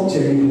okay, stop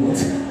tearing your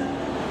clothes.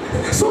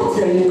 Stop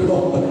tearing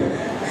God.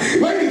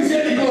 When you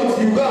tear the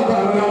God, you go and buy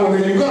another one,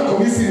 and you go and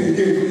commit sin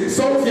again.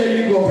 Stop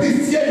tearing God.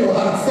 Please tear your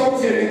heart. Stop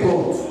tearing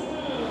God.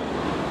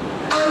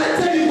 And I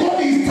tell you, God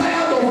is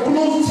tired of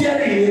clothes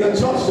tearing in the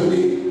church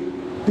today.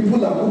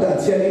 People are good at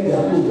tearing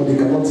their clothes, but they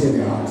cannot tear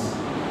their heart.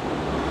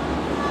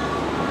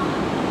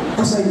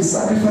 That's why the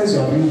sacrifice you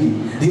are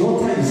bringing, the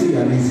altar you say you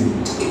are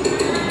raising,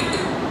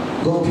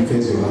 God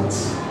prefers your heart.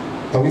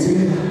 Are we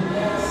together?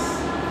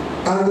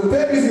 Yes. And the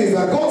third reason is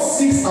that God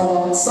seeks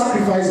our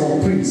sacrifice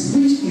of praise,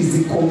 which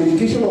is the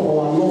communication of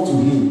our love to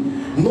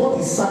Him, not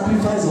the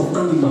sacrifice of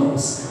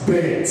animals,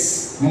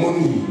 birds,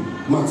 money,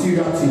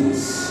 material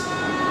things.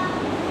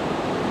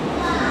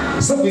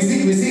 So we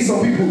see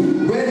some people,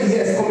 when the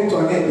year is coming to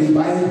an end, they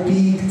buy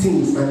big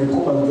things and they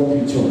come and drop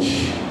in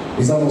church.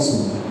 Is that not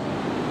so?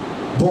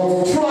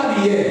 But throughout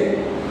the year,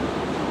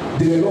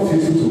 they were not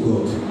faithful to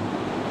God.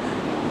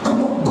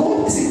 And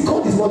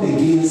God is not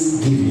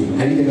against giving.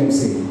 I get what I'm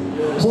saying.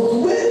 But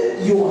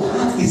when your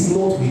heart is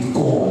not with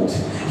God,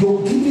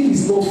 your giving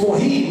is not for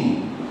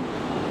Him.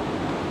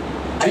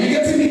 Are you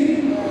getting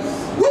me?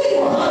 When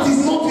your heart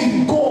is not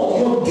with God,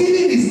 your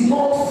giving is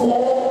not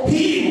for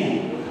Him.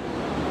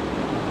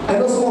 I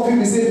know some of you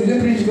will say, do they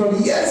preach God?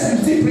 Yes, we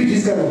still preach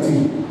this kind of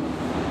thing.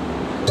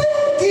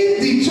 Don't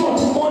give the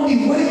church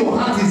money when your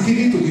heart is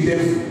giving to the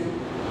devil.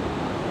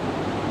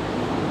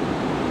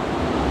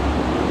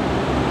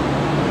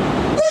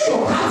 When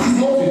your heart is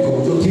not with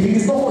God, your giving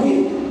is not for Him.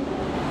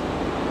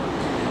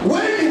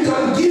 When you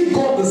can give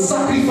God the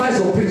sacrifice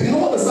of praise, you know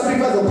what the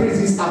sacrifice of praise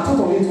is? I taught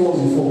on it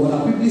once before, but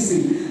I'll quickly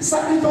say,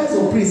 sacrifice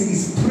of praise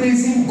is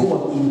praising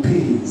God in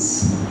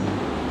pains.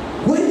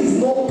 When it's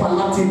not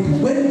palatable,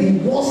 when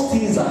the worst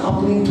things are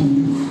happening to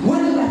you,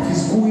 when life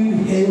is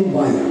going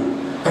haywire,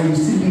 and you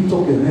still lift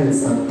up your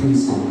hands and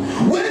praise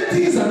God. When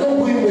things are not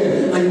going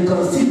well, and you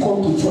can still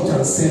come to church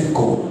and serve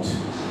God.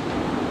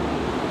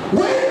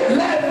 When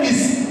life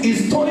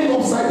is turning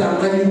upside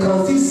down, and you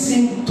can still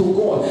sing to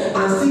God,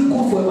 and still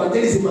go for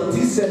evangelism and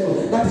still serve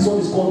God, that is what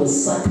is called the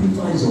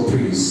sacrifice of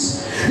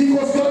praise.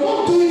 Because you are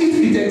not doing it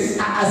with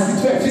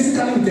as it were,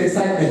 physically with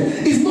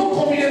excitement. It's not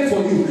convenient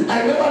for you.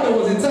 I remember there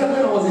was a time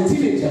when I was a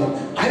teenager,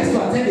 I used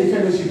to attend a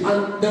fellowship,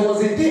 and there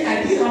was a day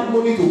I didn't have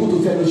money to go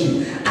to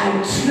fellowship.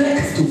 I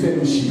trekked to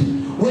fellowship.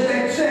 When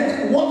I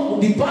trekked, what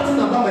the bad thing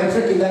about my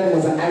trekking that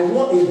was that I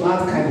wore a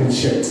bad kind of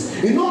shirt.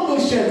 You know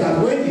those shirts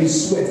that when you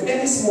sweat,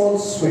 any small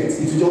sweat,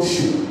 it will just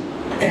show.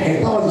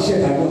 That was the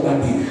shirt I wore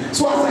that day.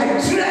 So as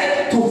I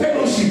trekked to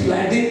fellowship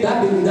like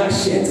that day with that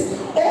shirt,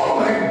 all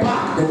my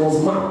back there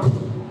was map.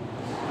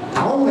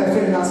 And one of my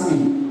friends asked me,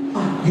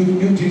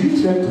 did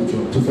you trek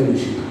to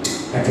fellowship?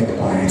 I kept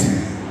quiet.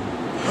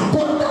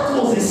 But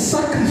that was a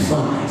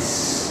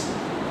sacrifice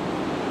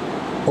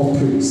of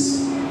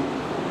praise.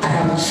 I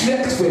have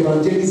trekked for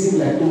evangelism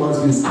like no man's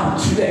business.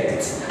 I've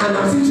trekked, and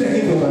I'm still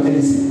trekking for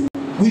evangelism.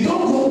 We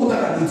don't go over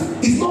at it.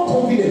 It's not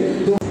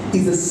convenient.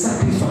 It's a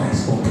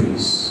sacrifice of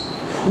praise.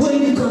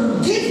 When you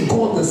can give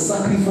God the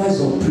sacrifice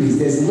of praise,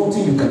 there's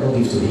nothing you cannot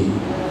give to Him.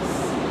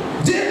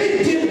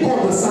 David gave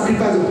God the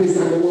sacrifice of praise,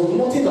 and there was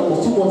nothing that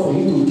was too much for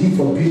him to give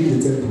for building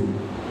the temple.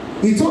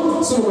 He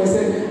told Solomon, he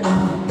said,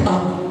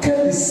 I've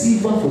kept the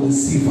silver for the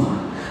silver,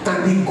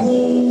 and the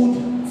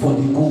gold for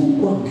the gold.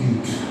 What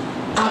good?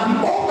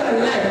 All my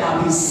life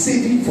I've been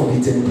saving for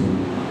the temple.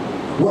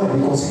 Why?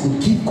 Because he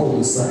could give God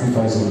the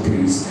sacrifice of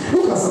praise.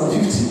 Look at Psalm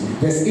 50,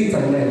 verse 8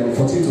 and 9, and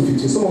 14 to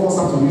 15. Some of us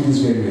have to read this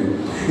very well.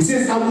 It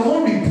says, I will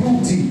not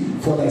reprove thee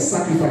for thy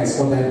sacrifice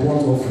or thy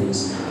burnt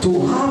offerings,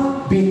 to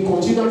have been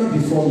continually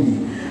before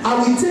me. I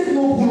will take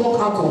no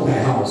bullock out of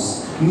thy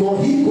house,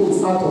 nor he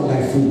goats out of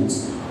thy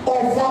folds.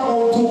 Offer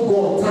unto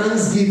God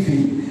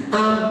thanksgiving,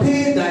 and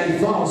pay thy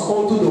vows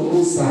unto the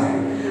Most High,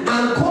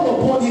 and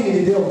call upon him in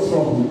the day of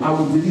trouble. I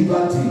will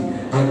deliver thee,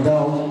 and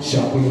thou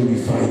shalt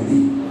glorify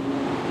me.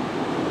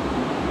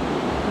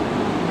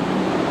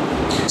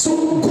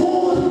 So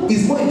God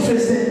is more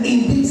interested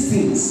in these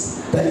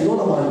things than in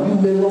all of our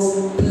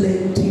numerous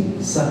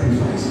plenty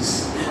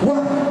sacrifices.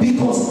 Why?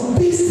 Because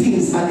these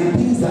things are the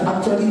things that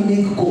actually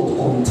make God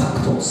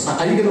contact us.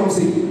 Are you getting what I'm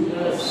saying?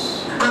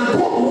 Yes. And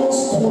God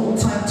wants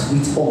contact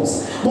with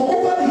us. But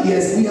over the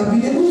years, we have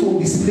been able to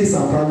misplace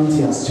our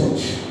priority as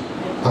church,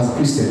 as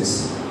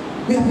Christians.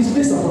 We have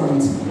misplaced our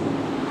priority.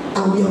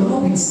 And we have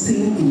not been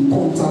staying in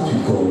contact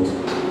with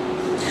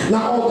God.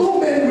 Now, although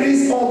men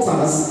raised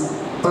altars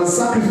and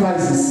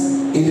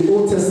sacrifices in the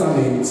Old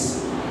Testament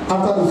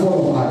after the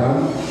fall of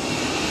Adam,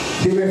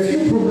 there were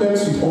few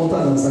problems with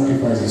altars and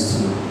sacrifices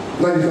too.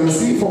 Now you can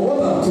see from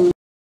what I've told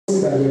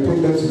you that there were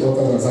problems with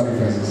altars and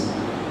sacrifices.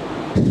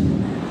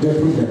 There were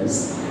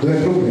problems. There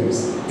were problems.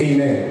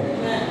 Amen.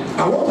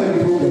 And what are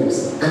the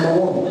problems?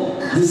 Number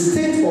one, the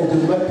state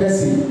of the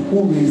person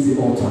who raised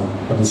the altar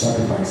of the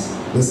sacrifice.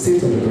 The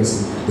state of the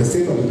person. The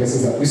state of the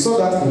person. That we saw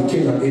that in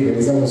Cain and Abel.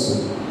 Is that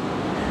also?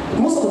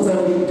 Most of the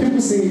time,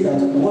 people say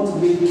that what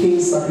made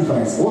Cain's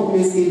sacrifice, what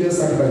made Abel's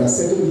sacrifice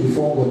acceptable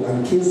before God,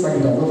 and Cain's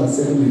sacrifice not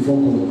acceptable before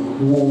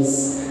God,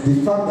 was the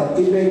fact that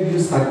Abel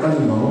used an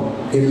animal,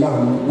 a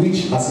lamb,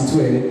 which as it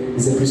were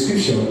is a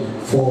prescription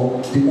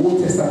for the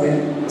Old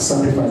Testament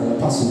sacrifice and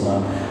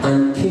Passover,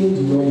 and Cain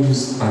did not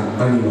use an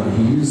animal,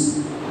 he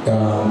used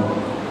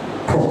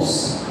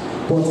crops.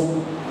 But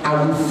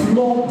I will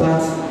flog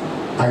that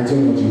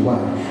ideology. Why?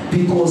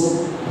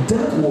 Because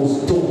that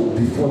was done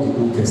before the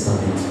Old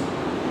Testament.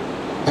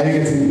 Are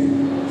you getting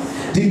me?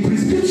 The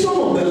prescription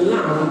of the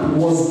lamb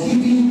was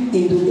given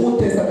in the Old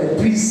Testament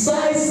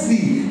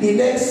precisely in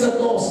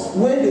Exodus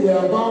when they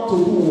were about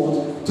to do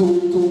what?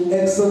 To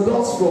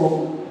exodus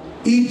from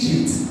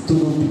Egypt to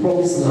the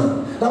promised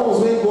land. That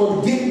was when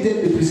God gave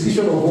them the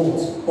prescription of what?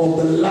 Of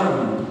the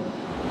lamb.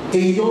 A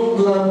young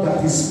lamb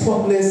that is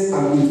spotless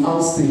and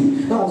without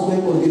stain. That was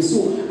when God gave.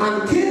 So,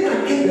 and Cain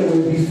and Abel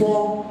were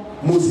before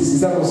Moses.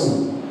 Is that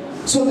also?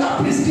 So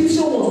that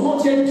prescription was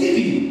not yet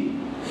given.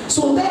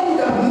 So that would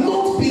have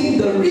not been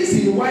the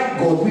reason why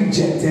God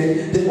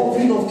rejected the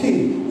offering of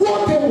Cain.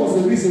 What then was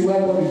the reason why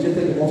God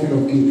rejected the offering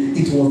of Cain?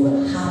 It was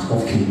the heart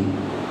of Cain.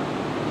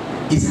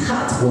 His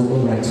heart was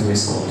not right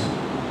towards God.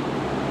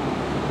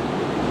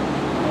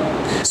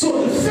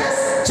 So the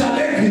first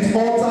challenge with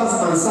altars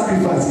and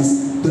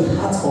sacrifices, the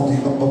heart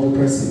of the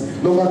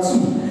person. Number two,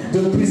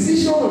 the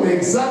precision of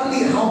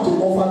exactly how to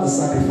offer the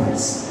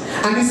sacrifice.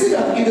 And you see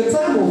that in the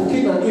time of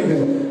Cain and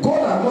Abel,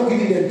 God had not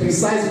given them a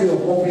precise way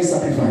of offering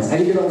sacrifice.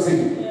 And you get what I'm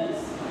saying? Yes.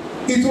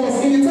 It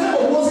was in the time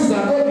of Moses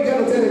that God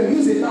began to tell them,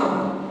 use a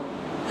lamb.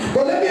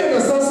 But let me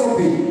understand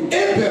something.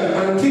 Abel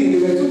and Cain, they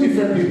were two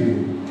different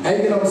people. And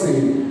you get what I'm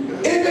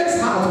saying?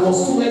 Abel's heart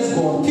was towards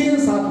God,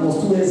 Cain's heart was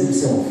towards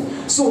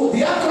himself. So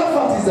the actual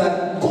fact is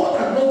that God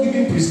had not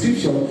given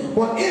prescription,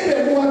 but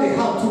Abel, who had a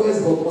heart towards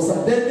God, must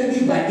have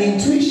definitely by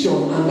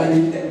intuition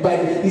and by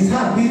his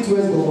heart being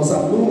towards God, must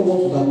have known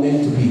what would have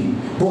meant to be.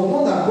 But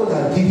not that God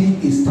had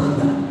given a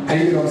standard. Are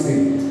you know what I'm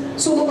saying?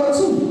 So number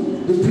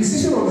two, the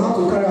precision on how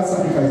to carry out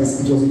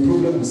sacrifices, it was a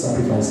problem with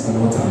sacrifice and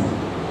altar.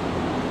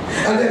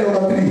 And then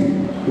number three,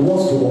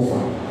 what to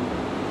offer.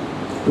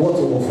 What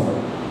to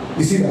offer.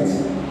 You see that?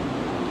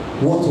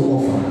 What to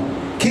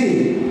offer.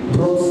 Cain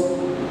brought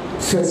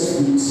first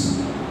fruits.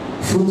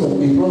 He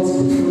brought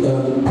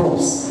the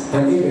crops,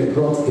 and Abel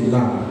brought a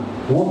lamb.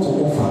 What to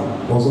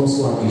offer was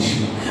also an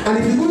issue. And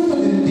if you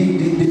go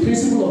into the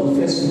principle of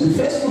the first fruit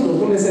does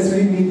not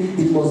necessarily mean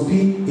it must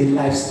be a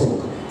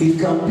livestock. It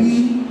can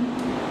be,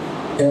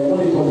 what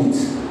do you call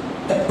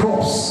it?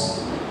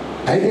 Crops.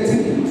 Are you getting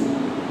it?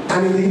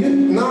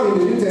 And now in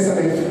the New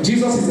Testament,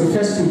 Jesus is the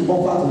first fruit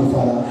offered to the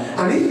Father.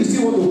 And if you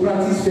still want to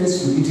practice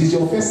first fruit, it is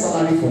your first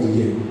salary for the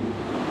year.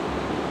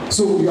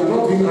 So you are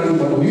not doing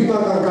animal. You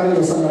now can carry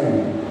your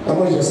salary. How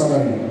much is your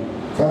salary?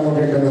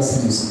 500 Ghana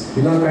cedis.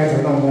 You now carry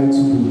and now buy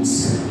 2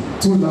 goats,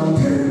 2 lamb,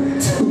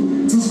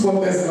 2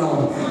 spotless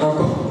lamb, and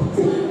come.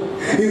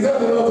 Is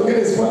that enough to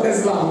get a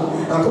spotless lamb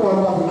and come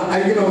and back?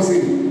 Are you know what I'm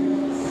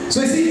saying?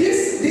 So you see,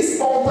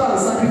 this altar and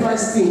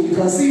sacrifice thing, you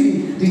can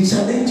see the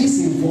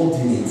challenges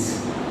involved in it.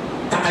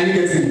 Are you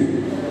getting me?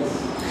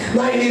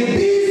 Now, in a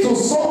bid to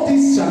solve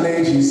these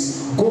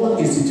challenges, God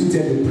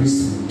instituted the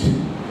priesthood.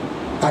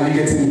 Are you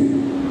getting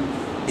me?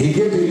 He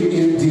gave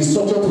the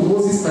instruction to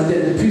Moses, and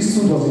then the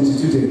priesthood was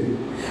instituted.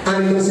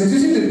 And in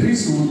instituting the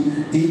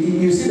priesthood,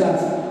 you see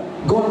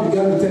that God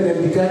began to tell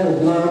them the kind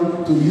of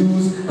lamb to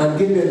use, and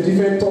gave them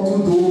different turtle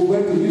dove,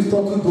 when to use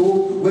turtle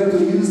dove, when to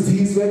use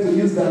this, when to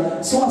use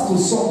that, so as to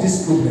solve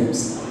these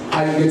problems.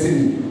 Are you getting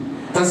me?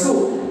 And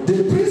so,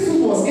 the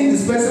priesthood was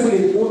indispensable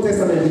in the Old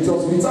Testament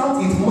because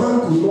without it,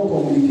 man could not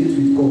communicate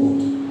with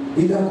God.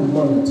 Neither could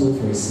man atone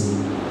for his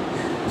sin.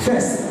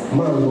 First,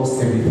 man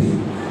lost everything.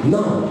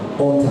 Now,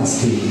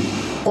 altars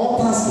came.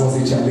 Altars was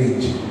a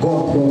challenge.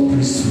 God brought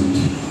priesthood.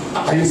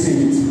 Are you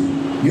seeing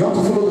it? You have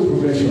to follow the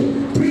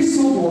progression.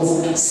 Priesthood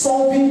was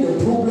solving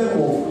the problem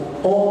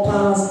of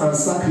altars and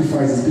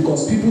sacrifices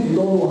because people did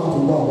not know how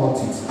to go about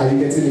it. Are you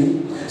getting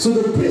it? So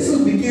the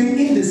priesthood became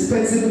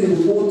indispensable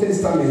in the Old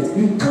Testament.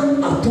 You can't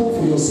atone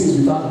for your sins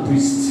without a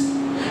priest.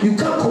 You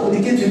can't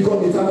communicate with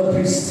God without a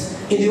priest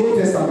in the Old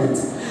Testament.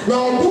 Now,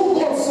 although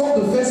God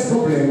solved the first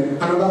problem,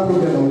 another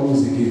problem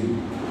arose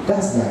again.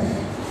 That's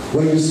life.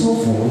 When you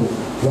solve one,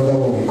 another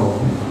one will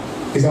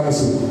come. Is that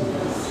so?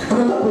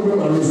 Another problem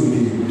arose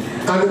again.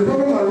 And the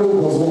problem arose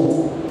was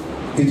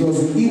what? It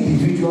was the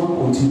individual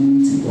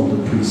continuity of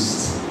the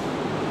priest.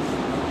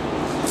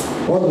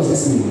 What does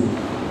this mean?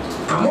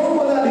 Among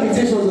other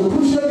limitations, the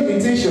crucial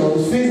limitation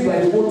faced by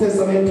the Old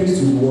Testament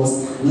priesthood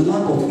was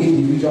lack of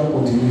individual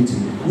continuity,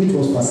 which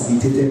was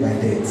facilitated by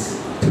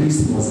death.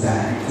 Priest must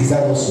die. Is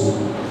that also?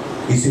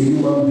 It's a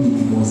human being,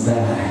 he must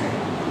die.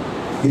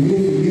 Even if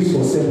he lives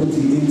for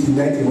 70, 80,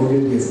 90,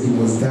 100 years, he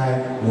must die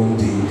one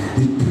day.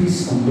 The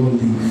priest could not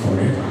live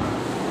forever.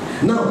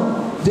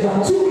 Now, there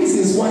are 2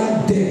 reasons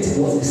why death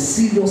was a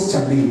serious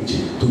challenge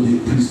to the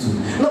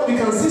priesthood. Now, we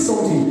can see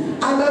something.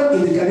 Adam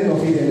in the Garden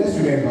of Eden, let's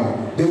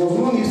remember, there was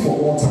no need for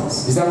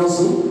altars. Is that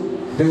also?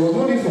 There was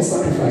no need for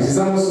sacrifice. Is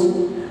that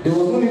also? There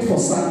was no need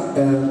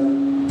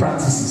for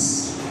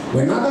practices.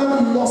 When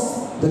Adam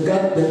lost the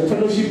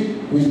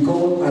fellowship with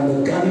God and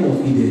the Garden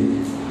of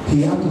Eden,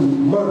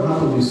 man had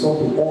to resort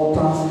to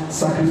altars,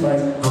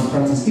 sacrifice, and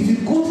practice. If you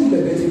go through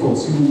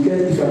Leviticus, you will get,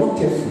 if you are not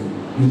careful,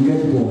 you will get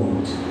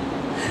bored.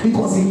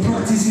 Because the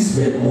practices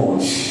were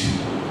much.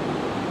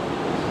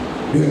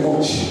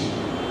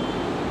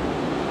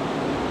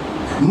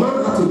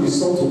 Man had to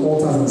resort to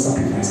altars and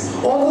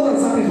sacrifice. Altars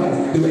and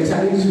sacrifice, they were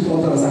challenged with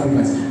altars and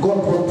sacrifice. God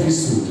brought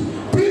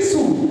priesthood.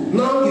 Priesthood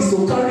now is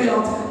to carry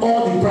out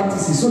all the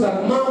practices so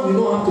that man will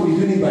not have to be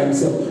doing it by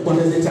himself. But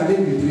there's a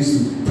challenge with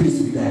priesthood.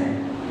 Priest will die.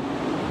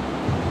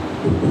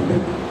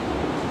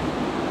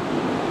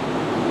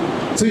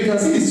 So you can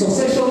see the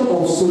succession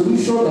of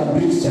solution that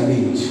brings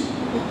challenge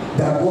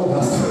that God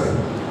has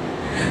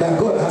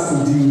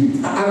to deal with.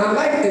 And I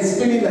like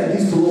explaining like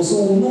this to us so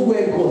we know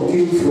where God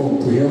came from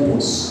to help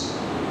us.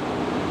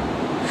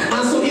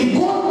 And so if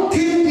God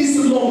came this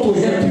long to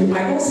help you,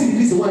 I don't see the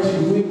reason why you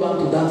should go back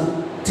to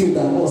that thing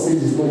that God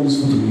says is not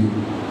useful to you.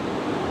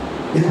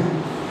 Yeah.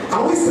 I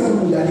always tell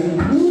people that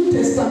the New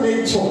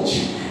Testament church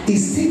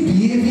is still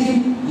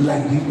behaving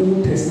like the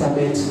Old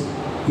Testament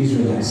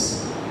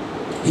Israelites.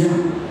 Yeah.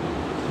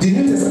 The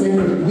New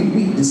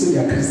Testament, they say they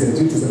are Christians,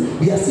 New Testament,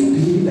 we are still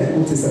behaving like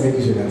Old Testament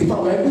Israelites. In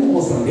fact, we are even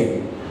worse than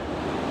them.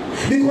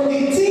 Because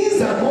the things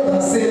that God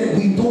has said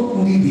we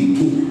don't need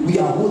again, we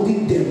are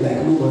holding them like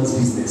no man's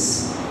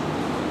business.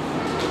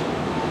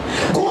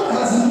 God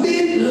has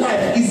made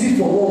life easy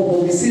for all,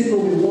 but we say no,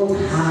 we want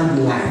hard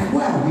life.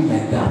 Why are we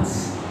like that?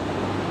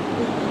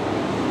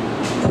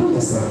 I don't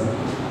understand.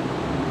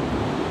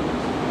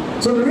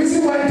 So the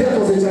reason why death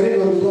was a challenge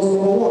was because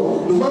number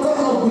one, no matter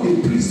how good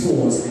a priest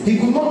was, he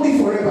could not live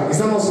forever. Is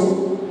that not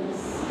so?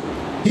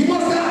 He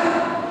must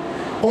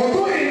die.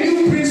 Although a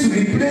new priest will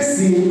replace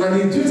him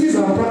and the duties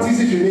and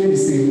practices remain the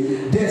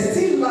same, there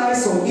still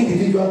lies some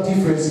individual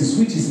differences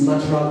which is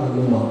natural and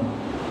normal.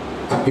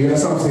 You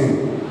understand what I'm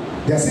saying?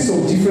 There are still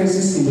some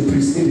differences in the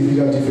priest,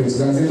 individual differences.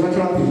 That's a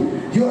natural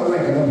thing. You and I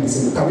cannot be the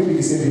same. Can we be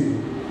the same people?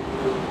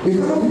 We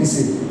cannot be the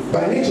same.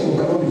 By nature, we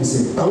cannot be the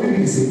same. Can we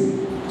be the same?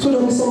 So there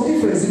will be some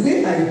difference. The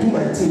way I do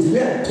my things, the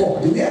way I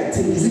talk, the way I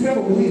think is different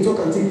from the way you talk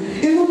and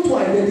think. Even two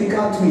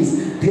identical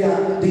twins, the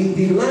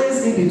lines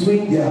in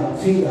between their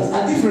fingers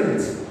are different.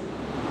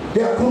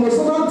 There are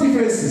chromosomal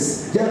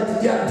differences. There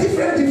are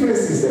different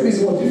differences. That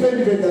is what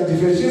different that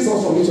differentiates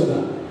us from each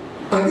other.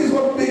 And this is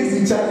what makes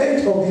the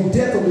challenge of the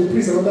death of the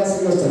priest another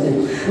serious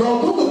challenge. Now,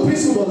 although the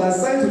priesthood was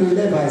assigned to the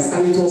Levites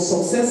and it was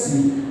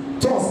successive,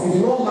 thus it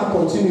did not lack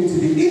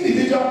continuity. The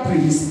individual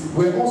priests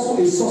were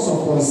also a source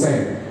of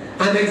concern.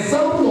 An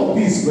example of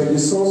this were the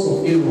sons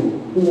of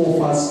Aaron who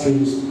offered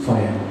strange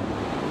fire.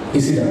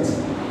 You see that?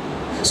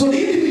 So the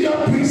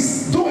individual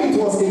priests, though it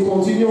was a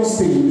continuous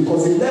thing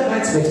because the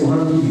Levites were to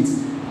handle it,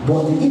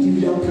 but the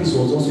individual priest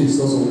was also a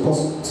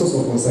source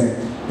of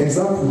concern.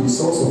 Example, the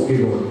sons of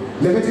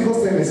Aaron.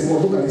 Leviticus 10 verse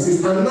 1, look at it, it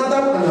says, and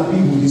Nadab and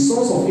Abihu, the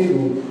sons of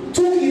Aaron,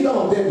 took either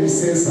of them with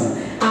censer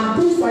and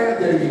put fire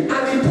therein,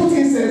 and he put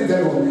incense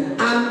thereon,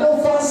 and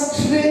offered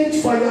strange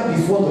fire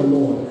before the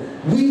Lord,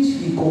 which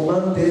he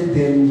commanded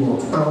them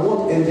not. And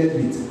what ended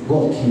with?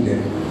 God killed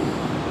them.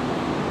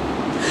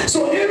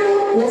 So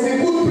Aaron was a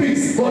good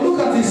priest, but look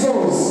at his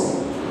sons.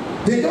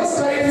 They just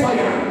carried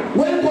fire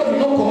when God did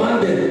not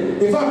command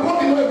them. In fact,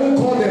 God did not even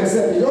call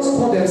themselves. They just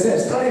called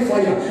themselves, carry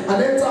fire,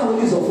 and enter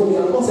holies of holy.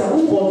 And God said,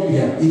 who called you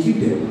here? He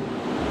killed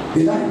them.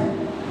 They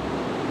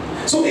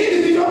died. So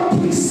individual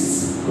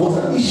priests was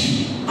an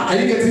issue. Are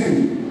you getting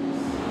me?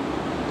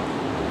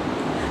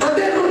 And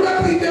then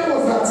another thing there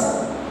was that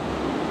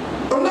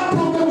another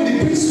problem with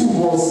the priesthood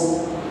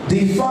was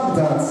the fact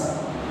that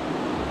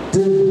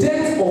the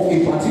death of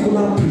a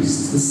particular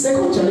priest, the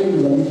second challenge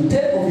was that the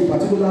death of a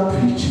particular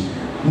priest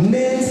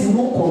meant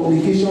no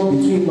communication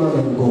between man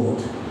and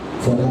God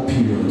for that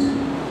period.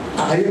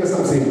 Are you understand what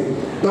I'm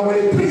saying? Now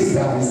when a priest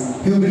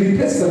dies, he will be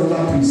replaced with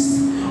another priest.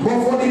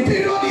 But for the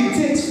period it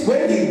takes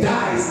when he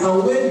dies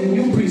and when the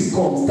new priest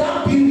comes,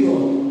 that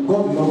period,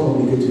 God will not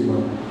communicate with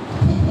man.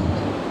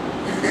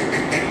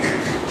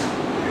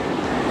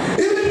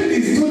 Even if it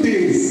is 2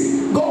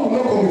 days, God will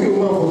not communicate with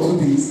man for 2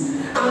 days.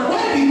 And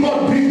why did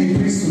God bring the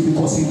priesthood?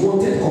 Because he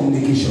wanted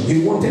communication.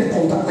 He wanted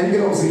contact. And you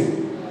get what I'm saying?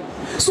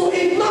 So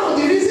if now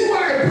the reason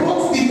why I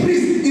brought the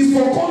priest is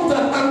for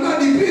contact, and now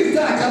the priest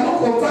that I cannot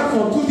contact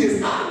for 2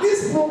 days, and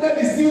this problem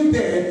is still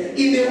there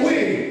in a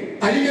way.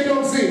 Are you getting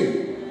what I'm saying?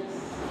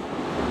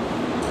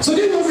 So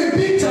this was a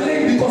big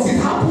challenge because it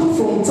happened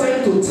from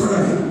time to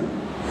time.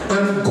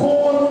 And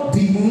God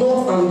did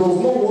not and does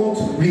not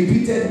want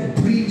repeated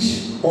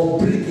breach or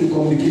break in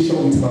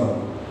communication with man.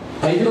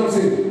 Are you getting what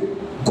I'm saying?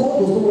 God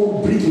does not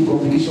want break in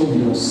communication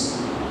with us.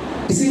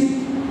 You see,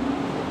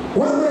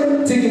 why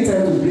am I taking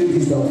time to break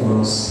this down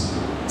for us?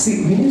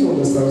 See, we need to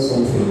understand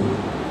something.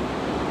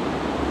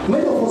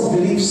 Many of us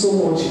believe so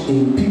much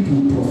in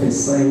people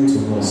prophesying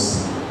to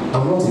us.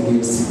 I'm not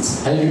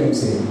against it. Are you know what I'm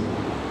saying?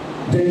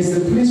 There is a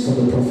place for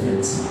the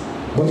prophet.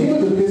 But you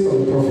know the place for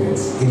the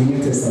prophet in the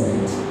New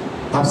Testament?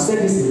 I've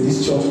said this in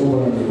this church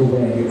over and over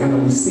again, and I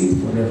will say it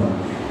forever.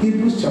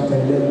 Hebrews chapter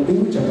 11,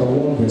 Hebrews chapter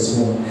 1 verse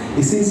 1.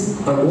 It says,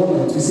 and 1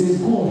 and 2, it says,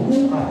 God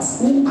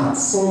who at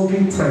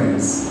sundry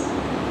times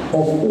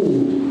of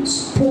old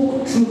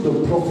spoke through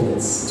the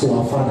prophets to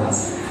our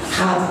fathers,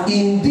 had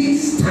in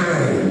these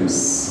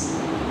times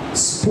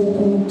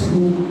spoken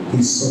through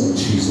his son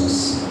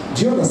Jesus.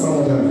 Do you understand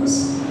what that means?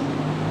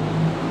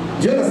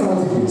 Do you understand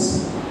what it means?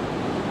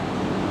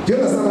 Do you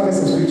understand that verse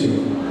of scripture?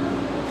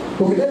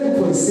 Okay, let's look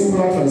for a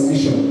simpler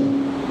translation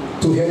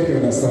to help you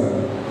understand.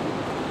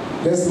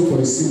 Let's look for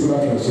a simpler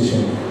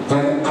translation.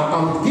 And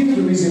I'll give you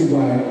the reason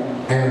why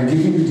I am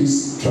giving you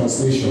this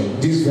translation,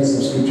 this verse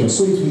of scripture,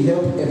 so it will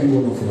help every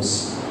one of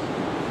us.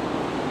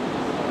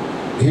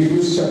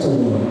 Hebrews chapter 1,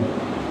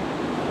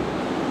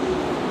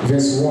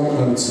 verse 1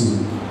 and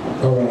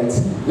 2. Alright.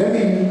 Let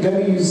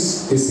me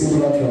use a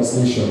simpler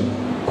translation.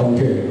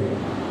 Compare.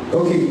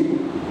 Okay.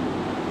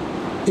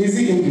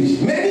 Easy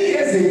English. Many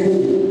years ago,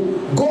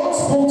 God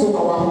spoke to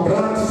our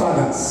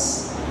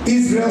grandfathers,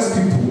 Israel's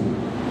people,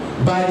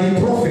 by the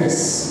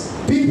prophets,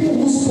 people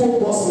who spoke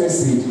God's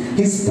message.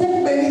 He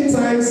spoke many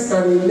times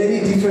and in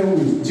many different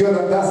ways. Do you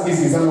know that's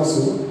easy? Is that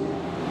also?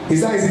 Is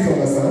that easy to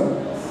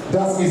understand?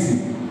 That's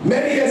easy.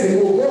 Many years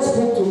ago, God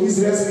spoke to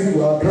Israel's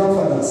people, our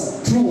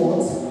grandfathers, through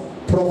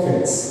what?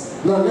 Prophets.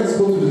 Now let's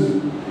go to the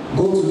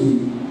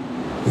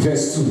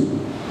verse 2.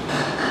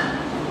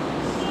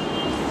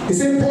 He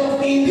said,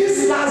 but in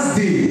these last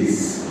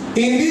days,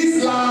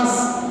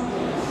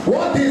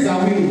 what days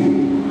are we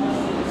in?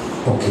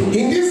 Okay.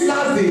 In these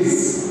last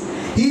days,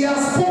 he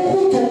has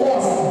spoken to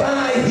us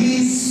by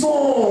his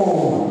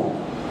son.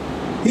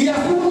 He has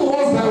spoken to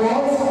us by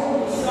what?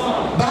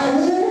 By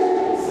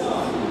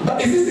who?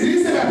 But is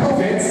this say by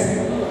prophets?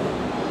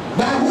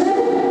 By who?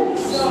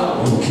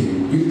 Okay.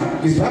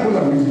 It's Bible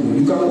I'm reading.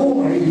 You can go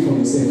home and read it for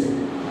yourself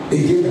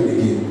again and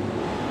again.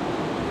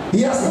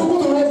 He has spoken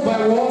to us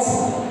by what?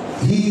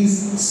 His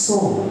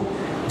son.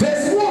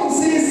 Verse 1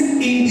 says, in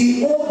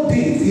the old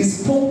days he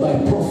spoke by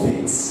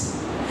prophets.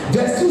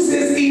 Verse 2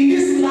 says, in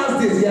these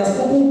last days he has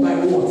spoken by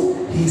what?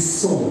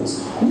 His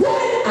sons.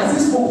 Why has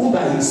he spoken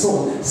by his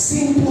son?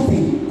 Simple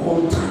thing,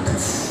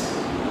 contact,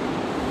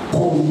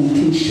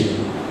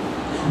 communication.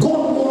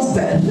 God wants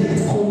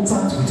direct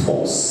contact with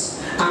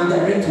us and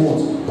direct what?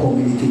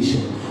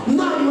 Communication.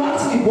 Now you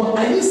ask me, but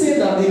are you saying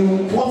that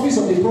the office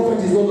of the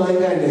prophet is no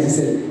longer in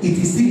existence? It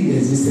is still in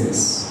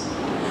existence.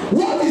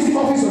 What is the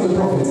office of the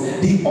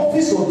prophet? The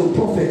office of the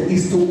prophet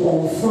is to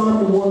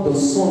confirm what the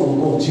Son of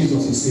God,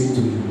 Jesus, is saying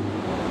to you.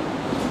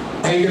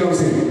 Are you get what I'm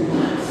saying?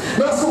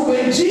 Now, so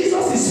when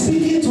Jesus is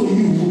speaking to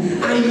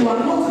you and you are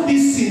not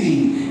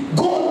listening,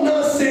 God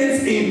now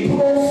sends a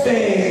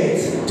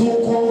prophet to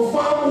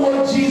confirm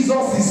what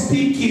Jesus is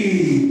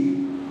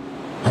speaking.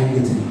 Are you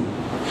getting it?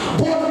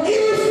 But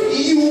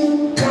if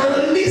you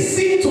can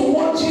listen to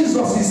what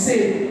Jesus is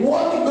saying,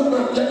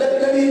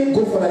 let me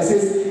go for that. It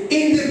says,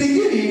 in the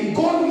beginning,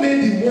 God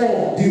made the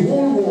world, the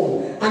whole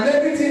world, and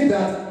everything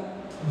that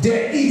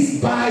there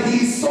is by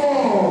his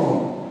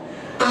Son.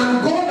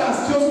 And God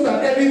has chosen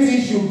that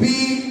everything should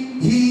be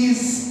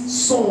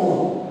his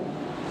Son.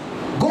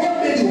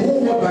 God made the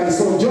whole world by his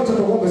Son. John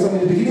chapter 1 verse 1,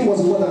 in the beginning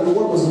was the Word, and the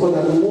Word was God,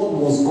 and the Word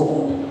was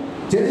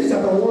God. Genesis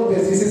chapter 1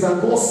 verse 6 says,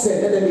 and God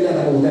said, let there be light,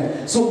 and all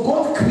that. So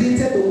God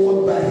created the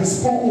world by his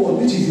spoken word,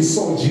 which is his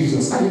Son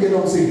Jesus. And you get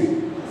what I'm saying?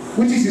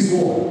 Which is his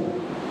word.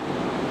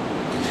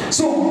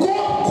 So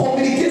God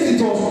communicates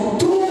with us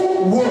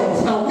through words.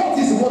 And what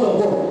is the word of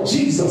God?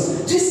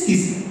 Jesus. This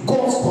is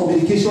God's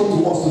communication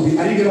to us today.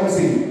 Are you getting what I'm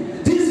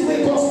saying? This is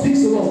where God speaks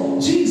to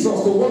us.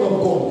 Jesus, the word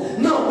of God.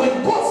 Now,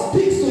 when God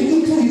speaks to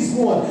you through his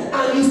word,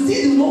 and you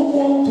still do not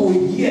want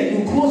to hear,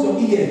 you close your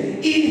ear.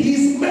 In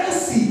his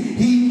mercy,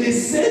 he may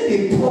send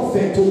a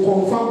prophet to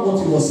confirm what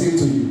he was saying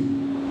to you.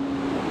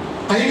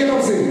 Are you getting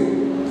what I'm saying?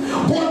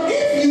 But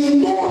if you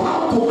know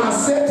how to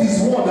accept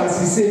his word as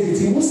he said it,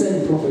 he will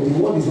send a prophet. The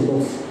word is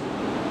enough.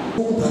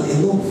 More than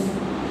enough.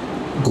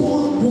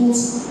 God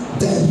wants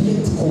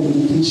direct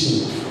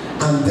communication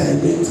and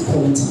direct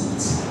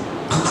contact.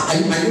 Are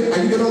you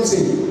getting what I'm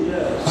saying?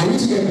 Yes. Are we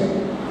together?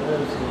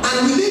 Yes. And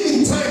we live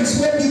in times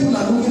where people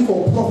are looking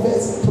for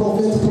prophets.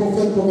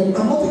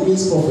 I'm not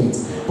against prophets,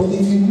 but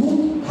if you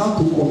know how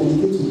to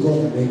communicate with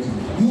God directly,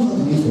 you have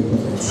to need for a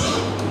prophet.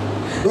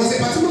 There was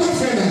a particular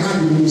friend I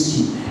had in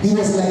ministry. He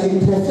was like a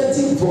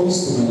prophetic voice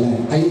to my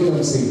life. Are you know what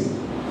I'm saying?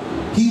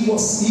 He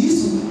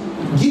used to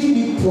give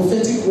me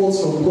prophetic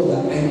words from God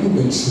that I knew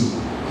were true.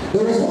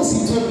 There was once he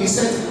told me, he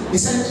said,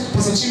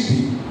 Pastor Chimpi,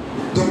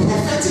 the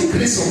prophetic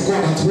grace of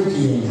God at work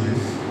in your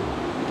life,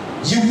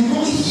 you will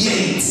not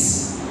hear it.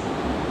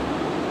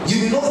 You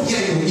will not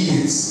hear your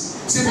ears.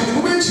 See, but the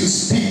moment you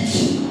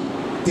speak,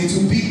 it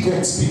will be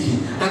God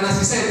speaking. And as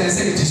he said, I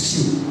said it is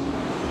true.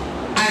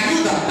 I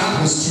knew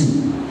that was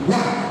true.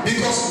 Why?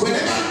 Because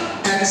whenever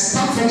I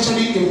start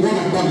functioning in word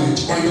of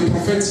knowledge or in the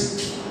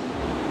prophetic,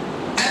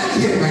 I don't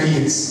hear my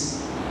ears.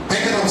 I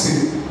get what I'm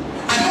saying.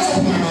 I just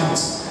open my mouth.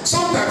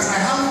 Sometimes I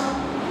have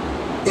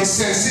a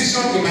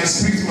sensation in my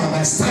spirit man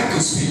that it's time to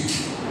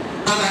speak.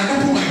 And I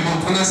open my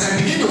mouth, and as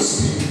I begin to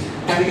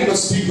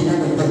speak the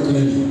word of God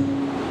clearly.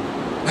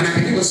 And I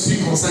begin to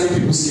speak concerning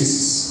people's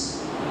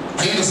cases.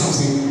 Are you understand what I'm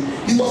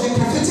saying? It was a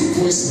prophetic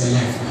influenced my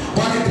life.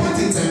 But at a point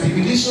in time, the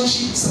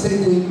relationship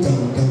started going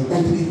down,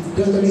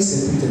 gradually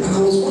separated. And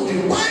I was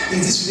wondering, why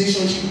is this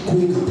relationship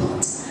going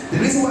apart? The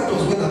reason why it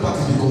was going apart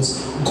is because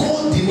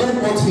God did not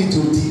want me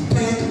to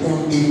depend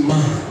on a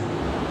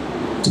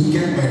man to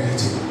get my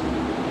leading.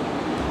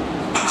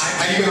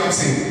 Are you what I'm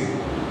saying?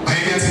 Are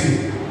you getting me?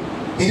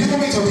 He didn't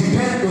want me to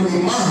depend on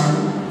a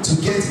man to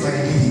get my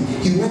leading.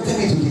 He wanted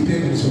me to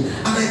depend on his word.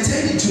 And I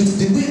tell you the truth,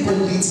 the way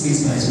God leads me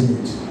is by his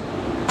word.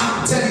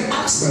 I'm telling you,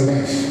 ask my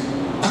wife.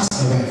 Ask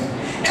my wife.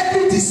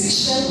 Every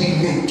decision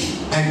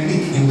I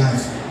make in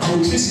life, I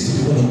will trace it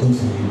to the word of God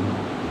for you.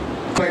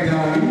 My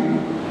darling,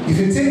 if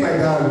you take my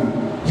diary,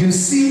 you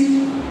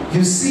see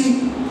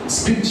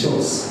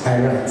scriptures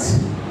I write.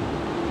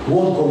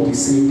 What God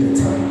is saying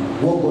per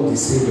time. What God is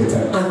saying per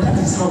time. And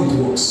that is how it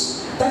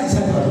works. That is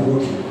how it will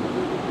work.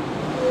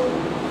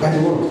 By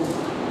the word.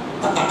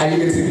 Are you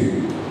getting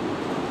me?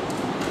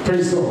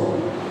 Praise God.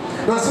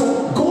 Now,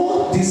 so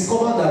God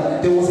discovered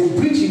that there was a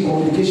breach in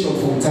communication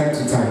from time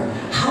to time.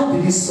 How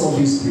did he solve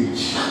this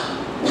breach?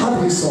 How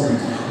did he solve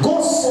it?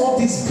 God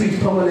solved this breach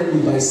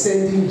permanently by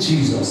sending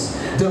Jesus,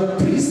 the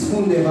priest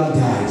who never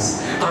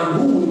dies,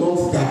 and who will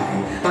not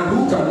die, and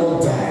who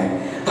cannot die,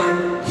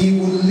 and he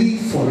will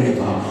live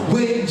forever.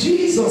 When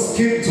Jesus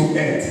came to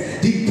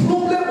earth, the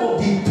problem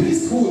of the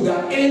priesthood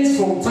that ends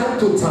from time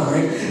to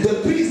time, the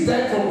priest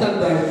died from time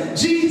to time,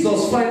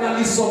 Jesus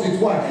finally solved it.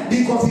 Why?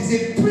 Because he's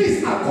a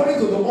priest according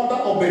to the order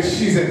of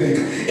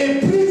Melchizedek, a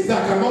priest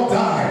that cannot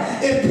die,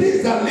 a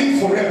priest that lives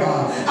forever.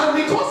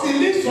 And because he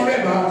lives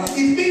forever,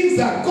 it means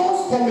that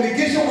God's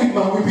communication with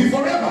man will be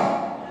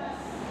forever.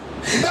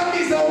 That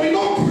means there will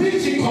no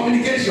breach in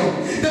communication.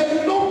 There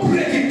will no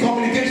break in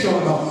communication.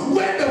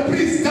 When the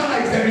priest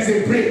dies, there is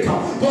a break.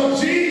 But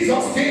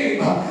Jesus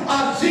came.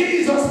 As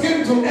Jesus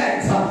came to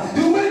earth,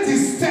 the way he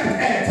stepped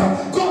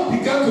earth, God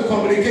began to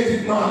communicate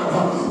with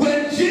man.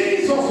 When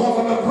Jesus was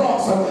on the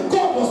cross,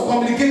 God was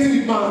communicating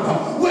with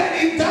man. When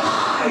he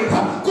died,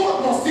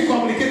 God was still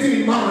communicating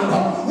with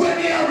man. When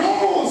he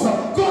arose,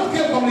 God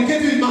kept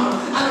communicating with man.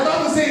 And the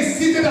Bible says,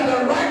 seated at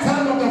the right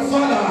hand of the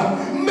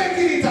Father,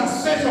 making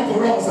intercession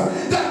for us.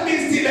 That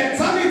means till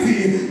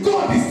eternity,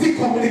 God is still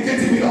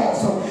communicating with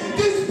us.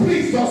 This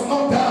priest does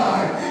not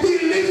die.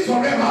 He lives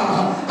forever.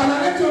 And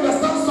I let you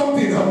understand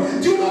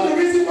something. Do you know the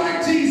reason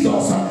why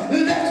Jesus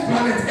left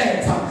planet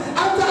Earth?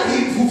 After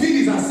he fulfilled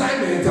his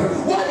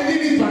assignment, why did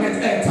he leave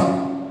planet Earth?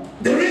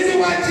 The reason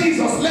why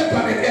Jesus left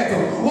planet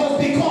Earth was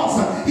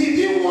because he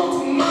didn't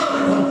want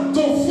man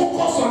to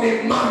focus on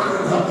a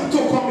man to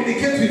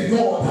communicate with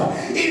God.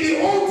 In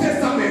the Old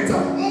Testament,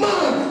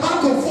 man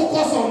had to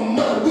focus on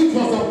man, which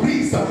was a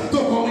priest, to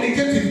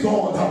communicate with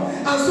God.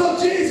 And so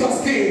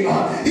Jesus came,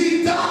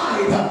 he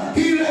died,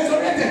 he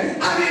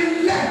resurrected, and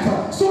he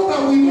left so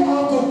that we know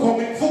how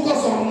to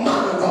focus on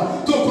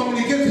man to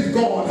communicate with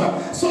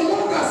God. So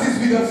long as it's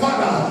with the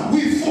Father,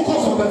 we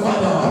focus on the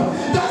Father.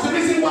 That's the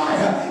reason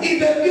why in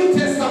the New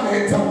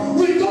Testament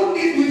we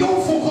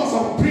don't focus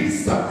on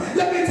priests.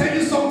 Let me tell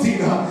you something.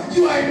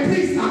 You are a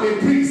priest, I'm a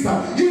priest.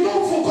 You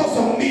don't focus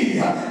on me,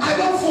 I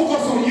don't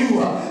focus on you.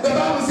 The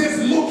Bible says,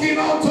 looking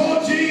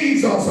unto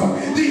Jesus,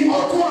 the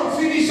author and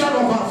finisher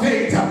of our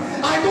faith.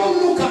 I don't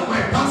look at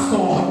my pastor,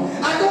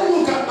 I don't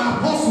look at my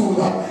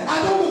apostle,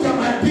 I don't look at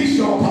my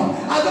bishop,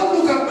 I don't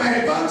look at my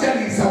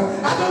evangelist,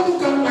 I don't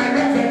look at my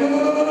reverend.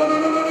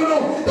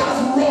 No.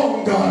 That's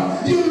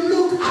wrong. You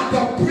look at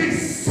the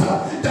priest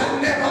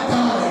that never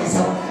dies.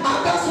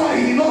 And that's why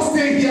he did not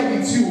stay here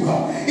with you.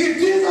 If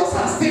Jesus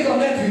had stayed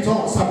on earth with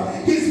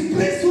us, his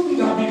priesthood would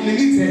have been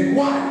limited.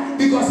 Why?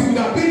 Because he would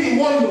have been in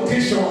one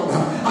location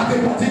at a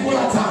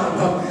particular time.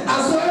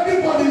 And so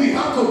everybody will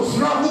have to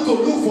travel to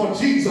look for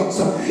Jesus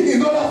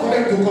in order for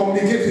them to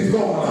communicate with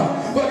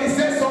God. But he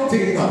said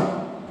something.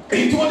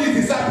 He told his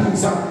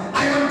disciples,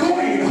 I am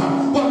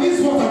going, but this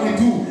is what I will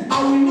do.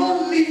 I will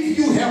not leave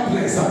you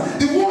helpless.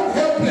 The word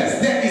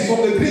helpless there is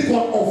from the Greek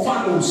word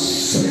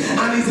orphanos.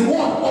 And it's the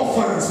word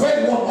orphans.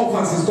 Where the word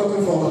orphans is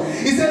coming from.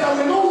 He said,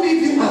 I will not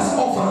leave you as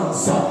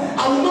orphans.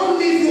 I will not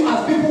leave you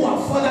as people who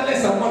are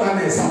fatherless and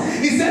motherless.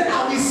 He said,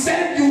 I will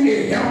send you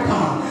a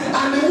helper.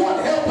 And the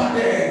word helper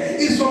there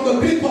is from the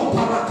Greek word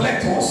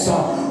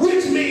parakletos,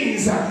 which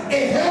means a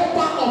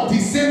helper of the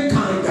same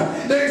kind.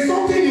 There is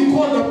something you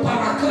call the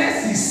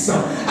paraklesis,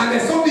 and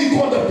there's something you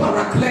call the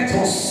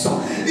parakletos.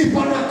 The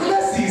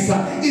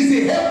paraklesis is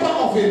a helper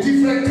of a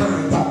different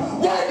kind,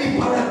 while the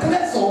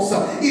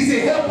parakletos is a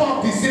helper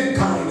of the same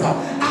kind.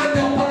 And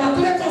the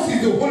parakletos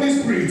is the Holy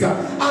Spirit,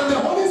 and the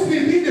Holy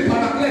Spirit being the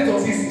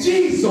parakletos is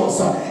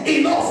Jesus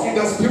in us in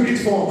the spirit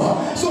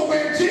form. So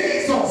when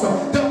Jesus,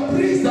 the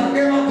priest that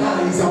never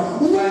dies,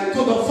 went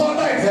to the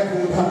Father in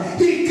heaven,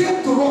 he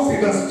came to us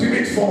in the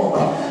spirit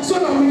form, so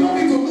that we don't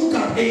need to look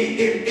at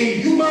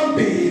a human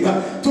being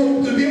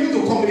to be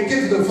able to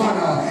communicate to the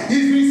Father.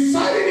 He's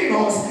residing in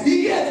us,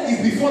 yet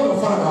is before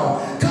the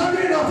Father,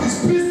 carrying out his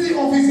priestly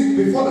office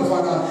before the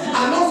Father,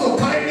 and also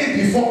carrying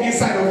it before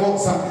inside of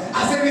us.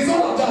 As a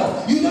result of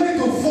that, you don't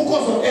need to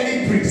focus on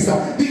any priest,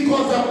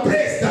 because the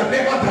priest that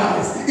never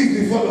dies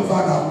is before the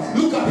Father.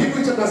 Look at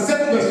Hebrews chapter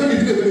 7 verse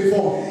 23 to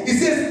 24. It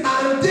says,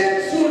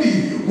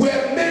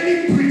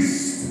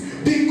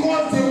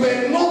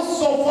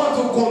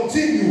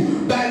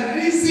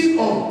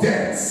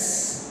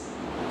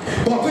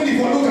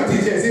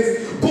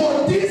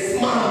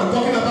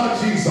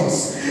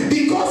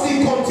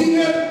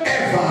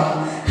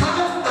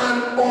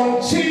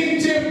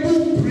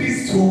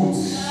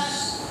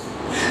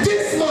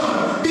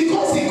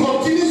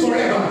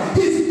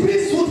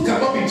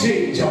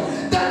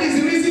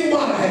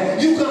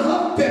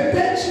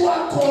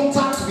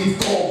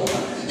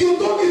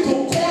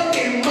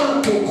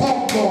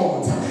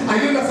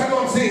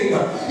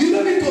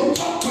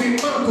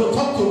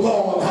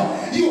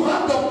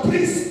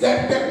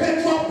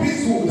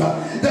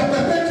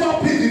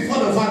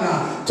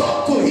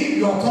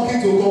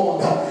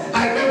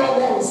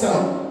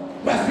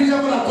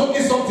 spiritual father told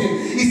me something.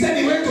 He said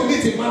he went to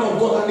meet a man of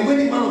God, and when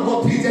the man of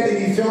God pleaded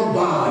him, he felt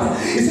bad.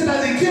 He said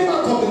as he came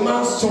out of the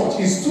man's church,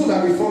 he stood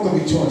at the front of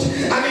the church,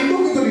 and he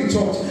looked into the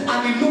church,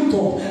 and he looked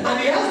up, and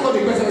he asked God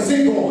the question, and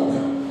said,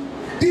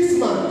 God, this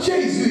man, here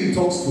is who he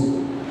talks to.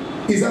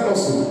 Is that not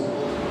so?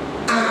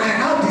 And I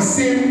have the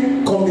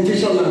same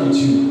communication line with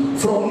you.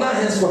 From now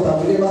henceforth, I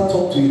will never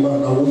talk to a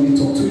man, I will only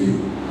talk to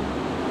you.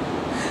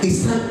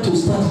 It's time to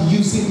start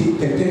using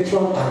the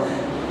perpetual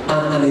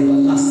and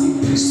everlasting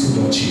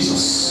priesthood of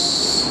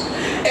Jesus.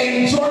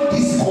 Enjoy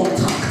this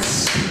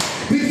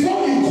contact.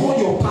 Before you call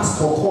your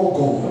pastor, call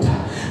God.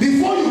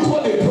 Before you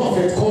call a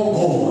prophet, call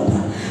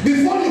God.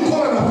 Before you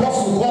call an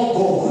apostle,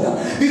 call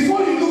God.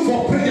 Before you look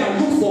for prayer,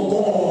 look for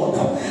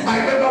God. I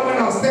remember when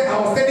I was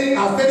telling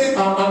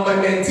my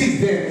mentees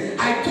then,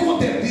 I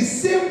told them the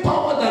same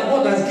power that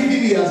God has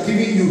given me has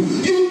given you.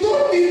 You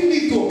don't need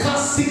me to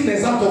cast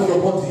sickness out of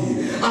your body.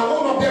 And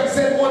one of them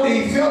said one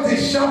day he felt a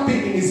sharp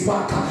pain in his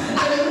back,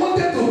 and he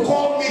wanted to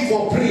call me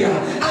for prayer.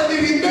 And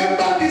he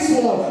remembered this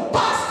one.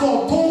 Pastor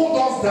told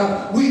us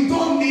that we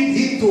don't need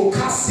him to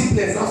cast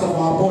sickness out of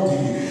our body.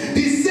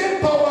 The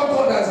same power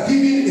God has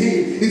given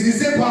him is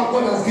the same power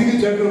God has given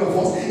to every one of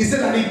us. He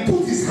said that he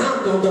put his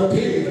hand on the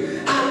pain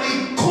and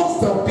he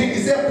caused the pain.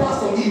 He said,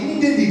 Pastor,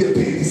 immediately the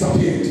pain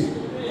disappeared.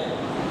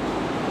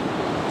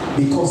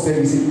 Because there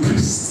is a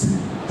priest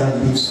that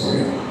lives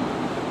forever.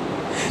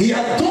 He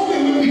had done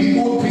away with the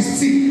old priest.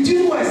 See, do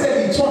you know why I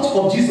said the church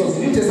of Jesus,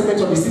 the New Testament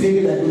church, is still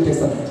living like the New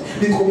Testament?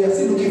 Because we are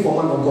still looking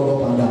for man of God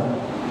up and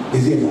down.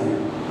 Is it a lie?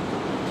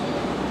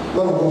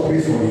 Man of God,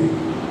 pray for me.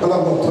 Man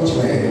of God, touch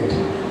my head,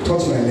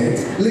 touch my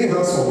legs, lay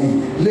hands on me,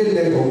 lay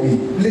leg on me,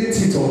 lay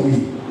teeth on me.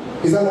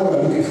 Is that what we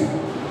are looking for?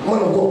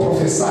 Man of God,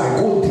 prophesy,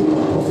 go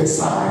deeper,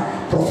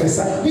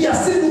 prophesy. We are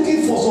still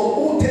looking for some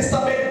Old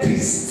Testament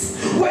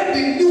priests. When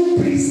the new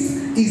priest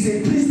is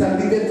a priest that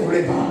liveth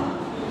forever.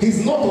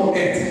 He's not on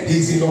earth,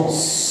 he's in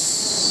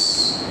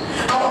us.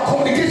 Our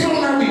communication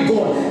line with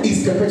God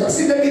is perpetual.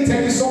 See, let me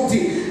tell you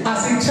something.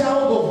 As a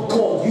child of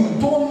God, you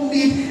don't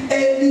need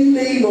any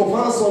laying of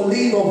hands or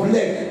laying of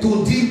leg to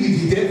deal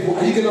with the devil.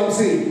 Are you getting what I'm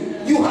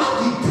saying? You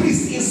have the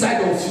priest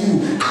inside of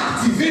you.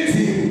 Activate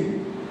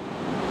him.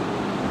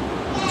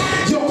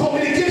 Your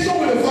communication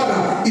with the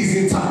Father is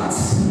intact.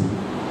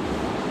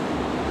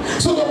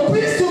 So the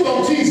priesthood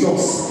of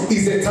Jesus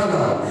is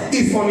eternal,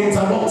 is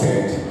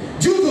uninterrupted.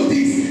 Due to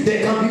this,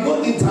 there can be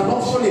no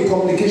interruption in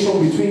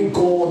communication between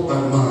God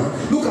and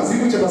man. Look at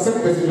Hebrews chapter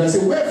 7 verse 3. I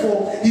say,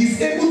 wherefore he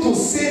is able to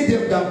save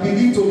them that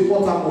believe to the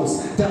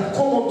uttermost, that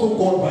come unto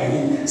God by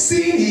him,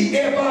 seeing he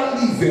ever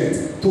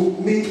liveth to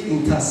make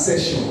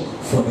intercession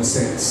for the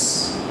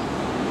saints.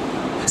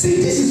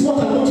 See, this is what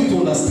I want you to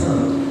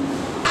understand.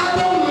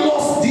 Adam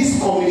lost this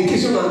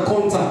communication and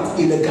contact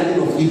in the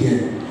Garden of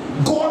Eden.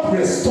 God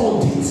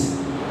restored it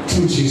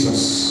through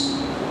Jesus.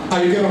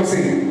 Are you getting what I'm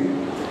saying?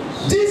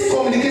 This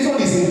communication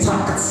is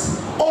intact.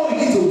 All you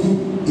need to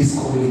do is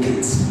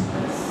communicate.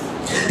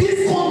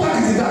 This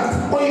contact is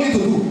intact. All you need to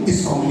do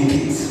is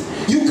communicate.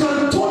 You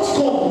can touch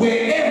God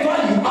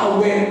wherever you are,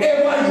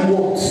 wherever you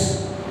want.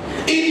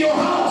 In your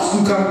house,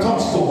 you can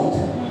touch God.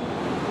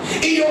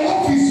 In your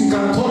office, you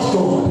can touch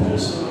God.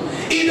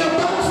 In the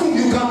bathroom,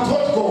 you can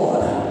touch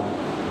God.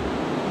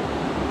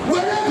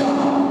 Wherever.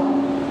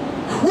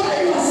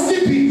 While you are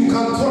sleeping, you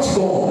can touch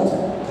God.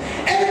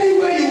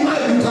 Anywhere you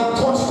are, you can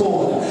touch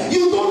God.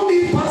 You don't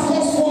need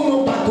pastor's phone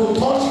number to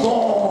touch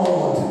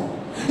God.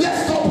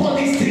 Let's stop all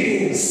these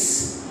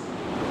things.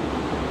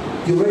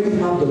 You already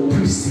have the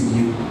priest in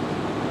you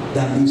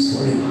that lives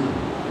forever.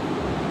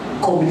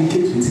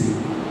 Communicate with him.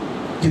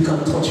 You can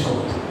touch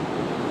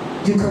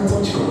God. You can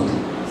touch God.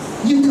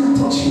 You can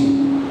touch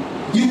him.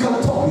 You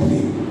can talk with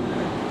him.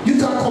 You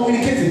can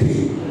communicate with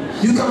him.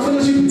 You can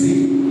fellowship with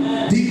him.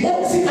 The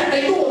only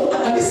I know,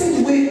 and this is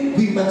the way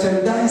we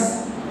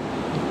merchandise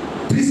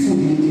priesthood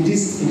in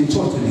the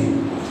church today.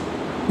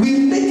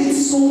 We make it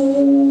so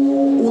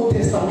Old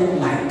Testament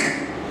like.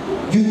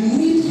 You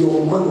need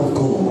your man of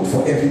God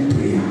for every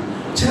prayer.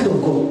 Child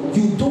of God,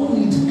 you don't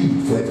need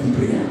me for every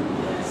prayer.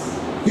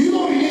 You know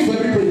what you need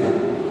for every prayer?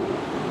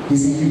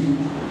 He's in you.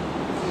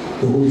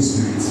 The Holy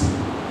Spirit.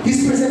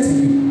 He's present in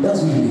you.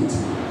 That's what you need.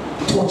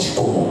 Touch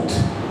God.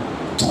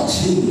 Touch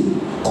him.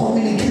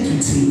 Communicate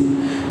with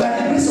him. By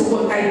the grace of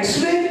God, I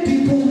train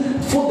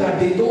people so that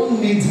they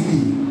don't need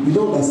me. You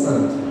don't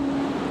understand?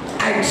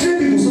 I train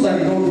people so that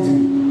they don't need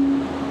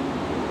me.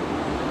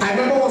 I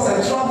remember once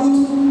I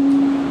traveled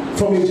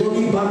from a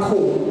journey back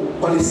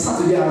home on a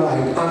Saturday I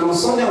ride, and on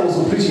Sunday I was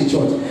on preaching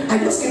church. I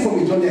just came from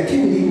a journey. I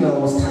came in the evening and I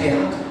was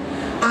tired.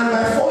 And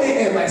by 4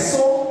 a.m. I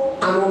saw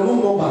an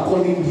unknown number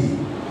calling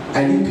me.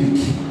 I didn't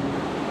pick.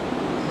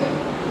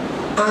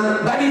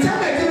 And by the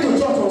time I came to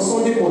church on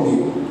Sunday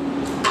morning,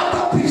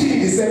 after preaching in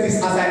the service,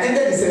 as I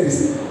ended the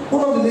service,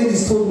 one of the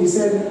ladies told me,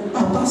 said,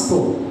 Pastor,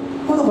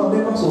 one of our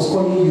members was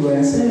calling you.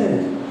 I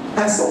said,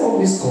 I saw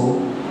one missed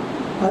call.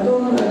 I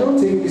don't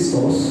take missed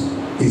calls.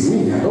 It's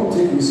me. I don't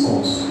take missed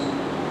calls.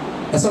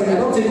 Sorry, I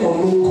don't take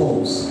unknown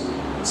calls.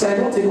 So I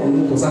don't take on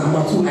no because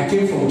number two, I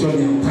came from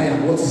journey, I'm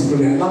tired. What is the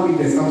problem? Now me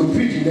rest. I'm to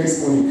preach the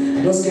next morning. I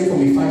just came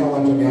from a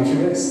 5-hour journey, I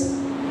should rest.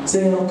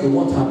 Saying, okay,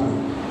 what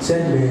happened?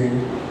 Said,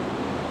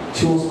 man,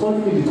 she was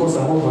calling me because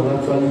her husband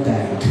actually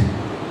died.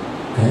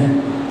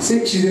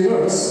 Say she's a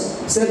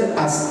nurse. Said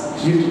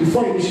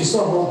before you know, she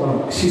saw her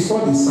husband, she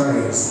saw the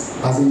signs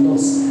as a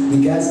nurse. The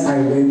guy's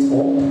eye went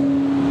up,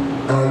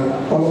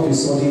 and all of a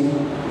sudden,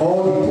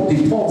 all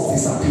the pulse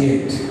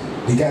disappeared.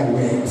 The guy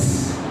went.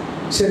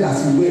 Said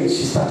as he went,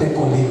 she started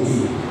calling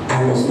me.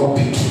 I was not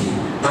picking.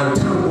 And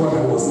thank God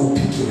I was not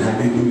picking.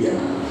 Hallelujah.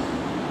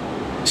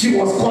 She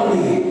was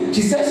calling.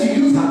 She said she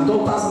used her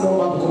daughter's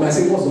number to come. I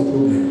said, what's the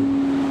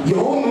problem? Your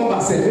own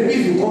number said, maybe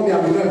if you call me, I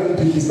will not even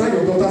pick. It's not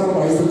your daughter's number.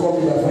 I used to call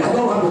me that. I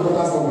don't have your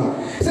daughter's number.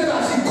 She said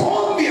that she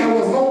called me, I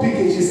was not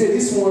picking. She said,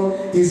 this one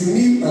is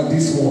me and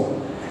this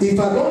one. If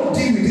I don't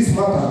deal with this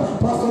matter,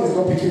 pastor is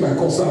not picking my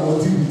call, so I will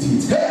deal with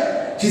it.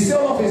 Hey! She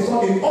said all of a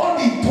sudden, all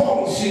the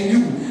tongues she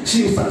knew,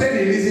 she started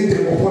releasing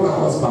them upon her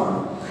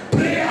husband.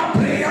 Prayer,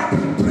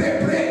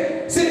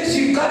 pray. Say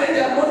she carried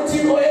the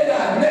anointing oil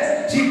that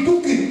blessed. She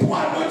took it, pour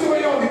anointing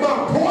oil on the man,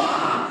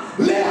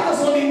 pour, lay hands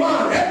on the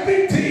man,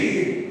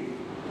 everything.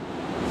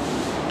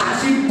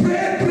 As she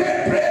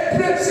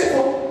pray, say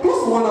for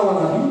close to 1 hour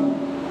now.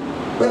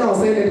 When I was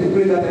saying to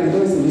pray that, I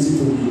don't used to listen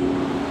to me.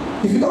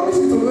 If you don't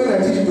listen to me when I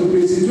teach you to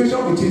pray, situation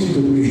will teach you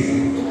to pray.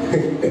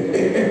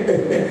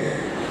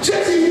 She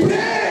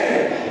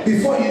pray.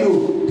 Before you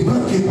know, the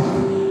man came back.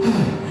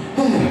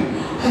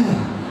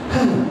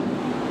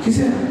 She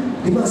said,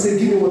 the man said,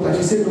 give me water.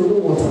 She said, no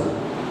water.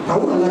 I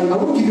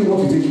won't give you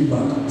what to take you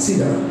back. Sit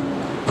down.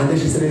 And then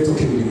she started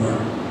talking with the man.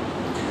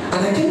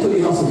 And I came to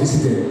the house to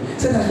visit her.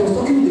 Said that she was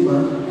talking with the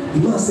man. The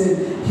man said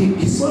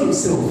he saw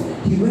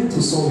himself. He went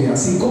to somewhere.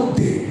 As he got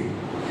there,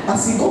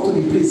 as he got to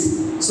the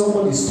place,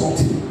 somebody stopped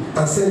him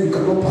and said, you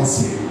cannot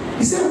pass here.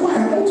 He said, why?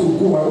 I want to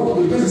go. I want to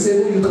go. The person said,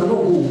 no, you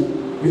cannot go.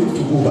 You have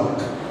to go back.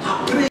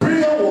 Her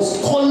prayer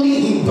was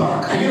calling him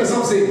back. And you know what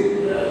I'm saying?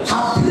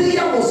 Her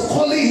prayer was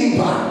calling him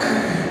back.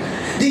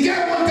 The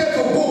guy wanted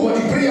to go, but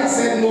the prayer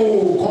said, no,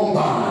 come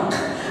back.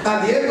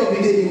 At the end of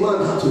the day, the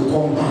man had to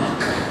come back.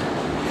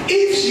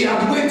 If she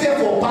had waited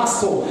for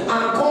pastor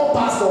and called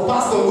pastor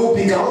go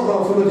pick her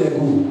husband, follow them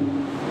go.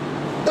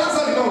 That's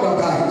how the man would have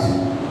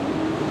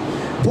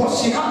died. But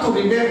she had to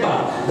remember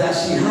that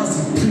she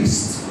has the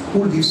priest who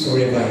lives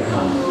forever in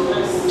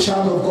her.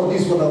 Child of God,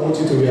 this is what I want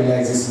you to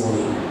realize this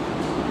morning.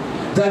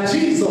 That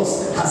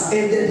Jesus has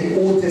ended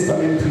the Old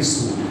Testament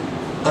priesthood,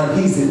 and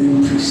He is the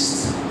new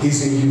priest.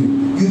 He's in you.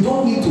 You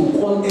don't need to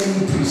call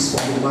any priest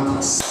for your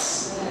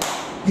matters.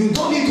 You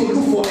don't need to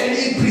look for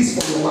any priest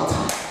for your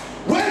matter.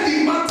 When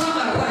the matter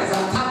arises,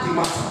 attack the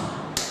matter.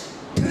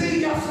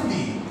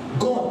 Prayerfully,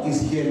 God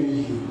is hearing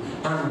you.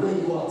 And when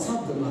you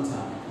attack the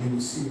matter, you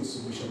will see your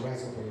solution.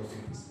 Rise up on your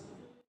feet.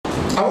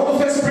 I want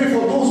to first pray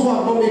for those who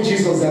have not made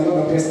Jesus their Lord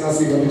and personal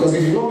Savior. Because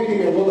if you've not made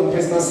Him your Lord and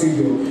personal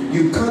Savior,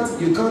 you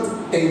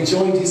can't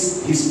enjoy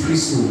His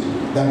priesthood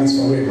that is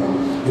forever.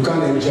 You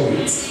can't enjoy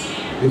it.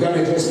 You can't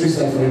enjoy His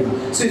priesthood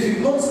forever. So if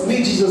you've not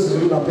made Jesus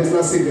your Lord and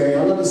personal Savior,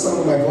 you're not the sound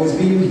of my voice,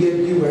 be you here,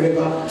 be you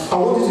wherever, I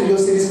want you to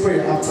just say this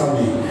prayer after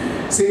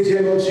me. Say,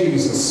 dear Lord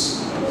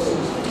Jesus,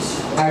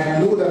 I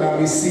know that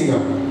I'm a sinner,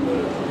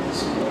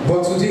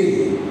 but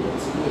today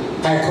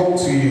I come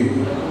to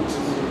you.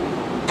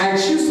 I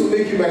choose to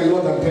make you my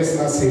Lord and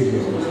personal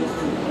Savior.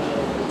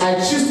 I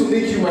choose to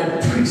make you my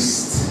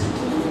priest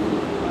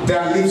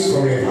that lives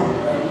forever.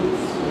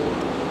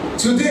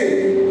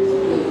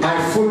 Today,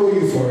 I follow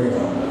you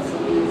forever.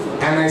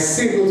 And I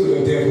say no to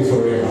the devil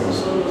forever.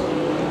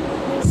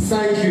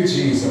 Thank you,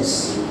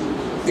 Jesus.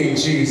 In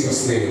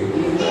Jesus' name.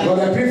 Lord,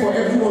 I pray for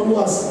everyone who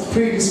has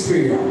prayed this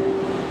prayer.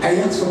 I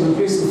ask for the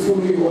grace to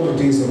follow you all the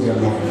days of their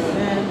life.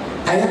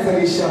 I ask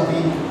that it shall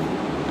be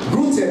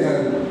rooted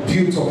and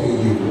built up in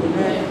you.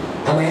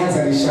 And I ask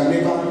that it shall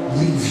never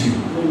leave you.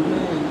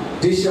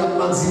 They shall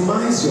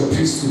maximize your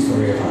priesthood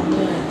forever.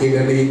 In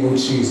the name of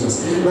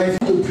Jesus. Now if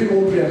you pray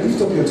one prayer,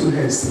 lift up your two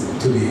hands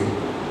today.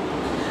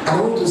 I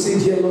want to say,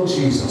 dear Lord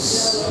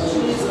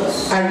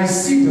Jesus, I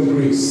receive the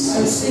grace.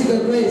 I receive the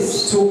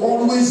grace to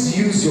always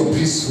use your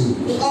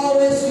priesthood. To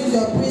always use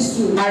your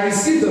priesthood. I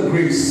receive the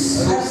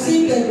grace. I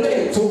receive the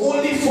grace to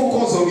only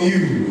focus on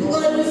you. To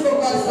only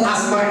focus on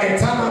as my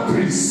eternal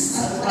priest.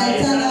 As my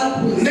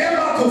eternal priest.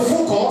 Never to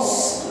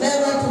focus.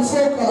 Never to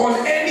focus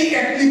on any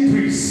earthly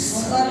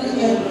priest. On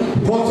any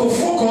earthly. But to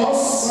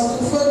focus.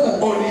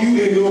 On you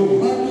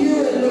alone. On you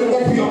alone.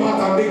 Open your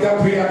mouth and make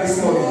that prayer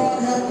this morning.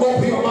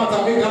 Open your mouth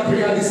and make that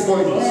prayer this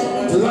morning.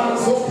 In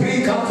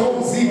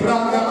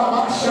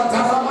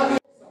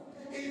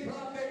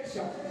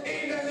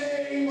the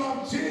name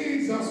of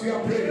Jesus, we are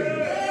praying.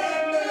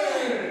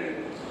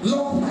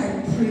 Lord, I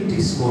pray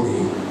this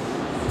morning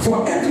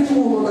for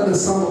everyone under the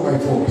sound of my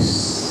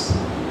voice.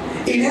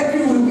 In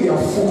every way we are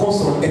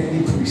focused on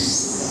earthly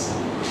priests.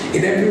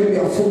 In every way we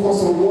are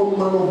focused on one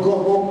man of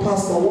God, one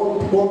pastor,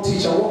 one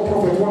teacher, one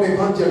prophet, one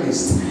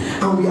evangelist.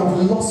 And we have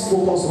lost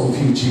focus on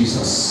you,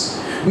 Jesus.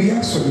 We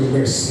ask for your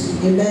mercy.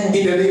 Amen.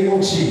 In the name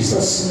of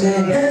Jesus.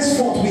 Amen.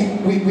 Henceforth,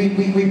 we pray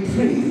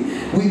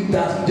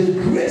that the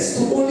grace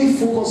to only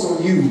focus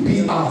on you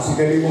be ours in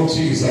the name of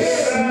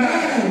Jesus.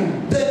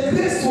 Amen. The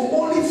grace to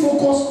only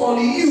focus on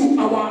you,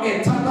 our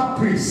eternal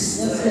priest,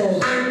 Yes,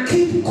 Lord. and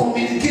keep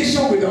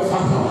communication with the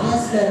Father,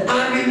 Yes, Lord.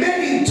 and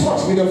remain in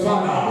touch with the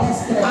Father,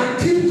 Yes, Lord. and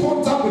keep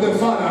contact with the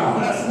Father.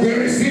 Yes, We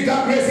Lord. receive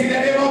that grace in the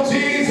name of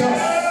Jesus.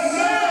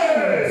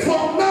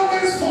 From now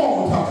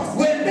henceforth,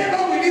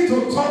 whenever we need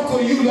to talk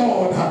to you,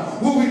 Lord,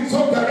 we will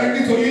talk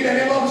directly to you in the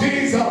name of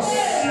Jesus.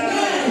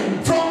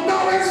 From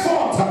now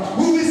henceforth,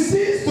 we will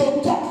cease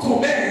to talk to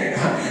men,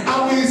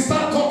 and we will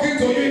start talking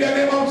to you in the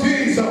name of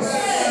Jesus.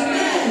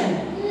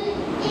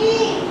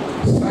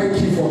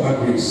 Thank you for that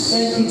grace.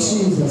 Thank you,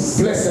 Jesus.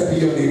 Blessed be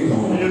your name,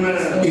 Lord.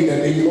 Amen. In the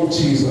name of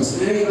Jesus.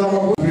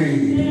 Now we pray.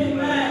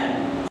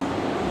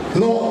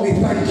 Lord, we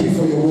thank you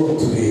for your word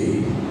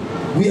today.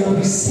 We have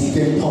received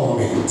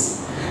empowerment.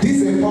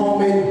 This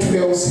empowerment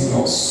dwells in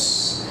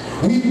us.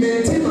 We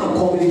maintain our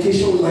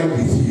communication line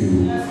with you.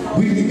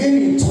 We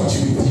remain in touch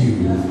with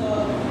you.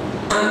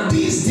 And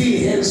this day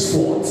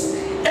henceforth,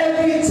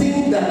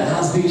 everything that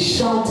has been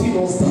shouting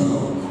us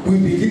down, we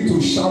begin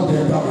to shout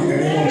them down in the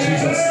name of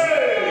Jesus.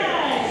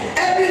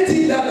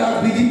 Everything that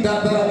has been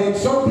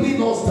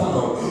troubling us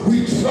down,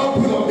 we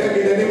trample on them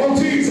in the name of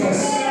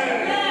Jesus.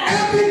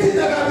 Everything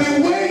that has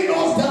been weighing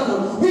us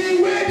down,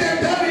 we weigh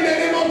them down in the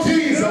name of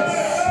Jesus.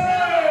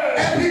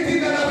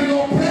 Everything that has been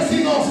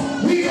oppressing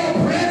us, we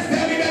oppress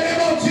them in the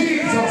name of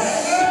Jesus.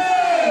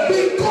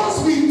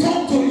 Because we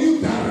talk to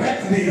you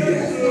directly,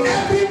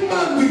 every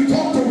man we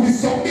talk to, we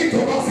submit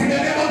to us in the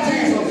name of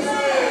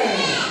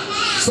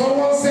Jesus.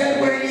 Someone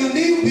said, when you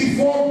kneel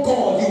before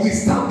God, you will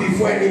stand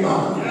before any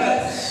man.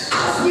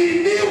 As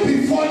we kneel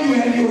before you,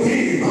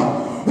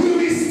 Elohim, we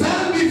will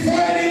stand before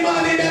any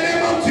man in the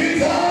name of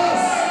Jesus.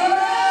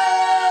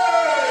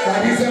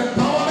 That is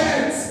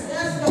empowerment.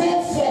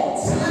 Go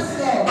forth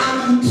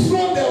and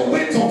throw the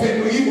weight of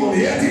Elohim on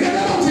the earth in the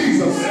name of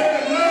Jesus.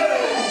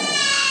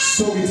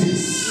 So it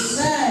is.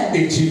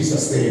 In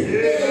Jesus'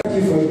 name.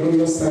 Thank you for a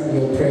glorious time in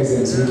your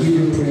presence. We give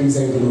you praise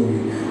and glory.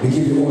 We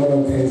give you honor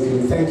and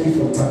thanksgiving. Thank you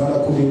for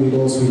tabernacling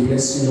with us. We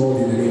bless you,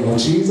 Lord, in the name of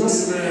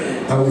Jesus.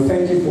 And we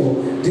thank you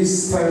for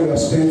this time we have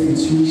spent with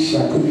you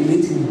shall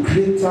culminate in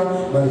greater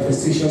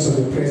manifestations of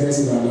the presence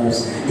in our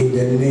lives in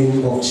the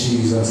name of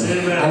Jesus.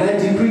 Amen. And I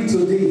decree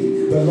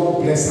today, the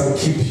Lord bless and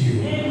keep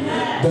you.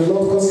 Amen. The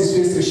Lord cause his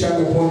face to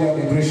shine upon you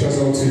and be gracious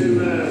unto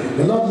you. Amen.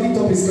 The Lord lift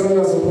up his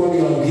countenance upon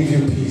you and give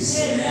you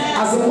peace. Amen.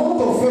 As the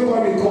month of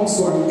February comes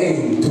to an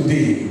end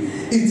today,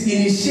 it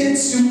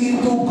initiates you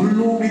into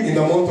glory in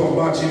the month of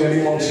March in the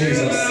name of Jesus.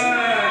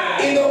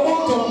 In the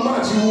month of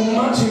March, you will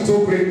march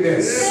into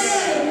greatness.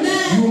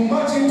 You will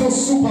march into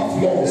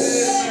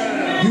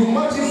superflows. You will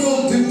march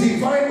into the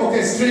divine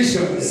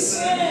orchestrations.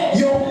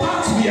 Your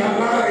path will be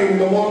aligned in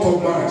the month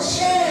of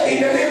March.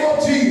 In the name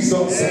of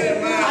Jesus,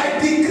 I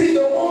decree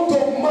the month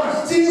of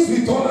March, things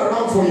will turn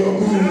around for your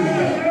good.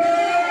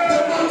 The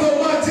month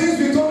of March, things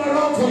will turn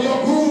around for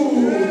your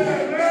good.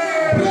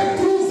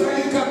 Breakthroughs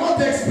that you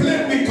cannot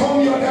explain will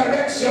come your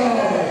direction.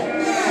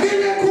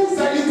 Miracles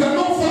that you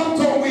cannot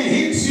fathom will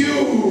hit you.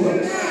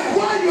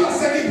 While you are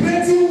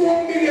celebrating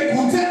one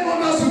miracle, 10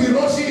 others will be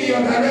rushing in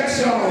your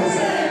directions.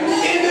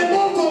 In the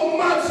month of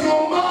March,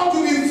 your mouth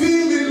will be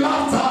filled with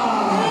laughter.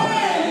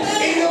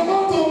 In the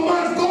month of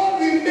March, God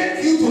will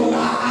make you to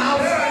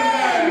laugh.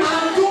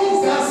 And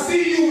those that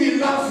see you will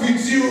laugh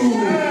with you.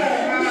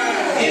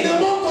 In the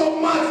month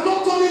of March,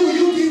 not only will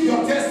you give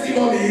your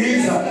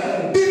testimonies,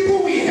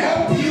 people will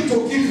help you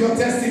to give your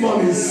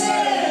testimonies.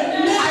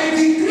 I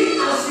decree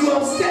as you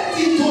have stepped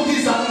into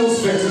this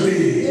atmosphere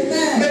today,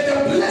 may the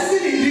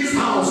blessing in this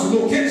house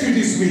locate you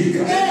this week.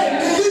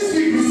 This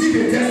week, receive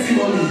a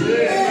testimony.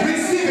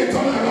 Receive a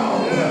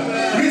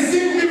turnaround.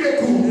 Receive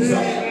miracles.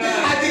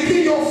 I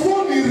decree your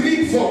phone will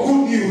ring for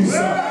good news.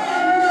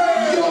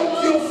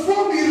 Your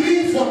phone will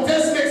ring for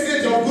text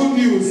message of good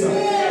news.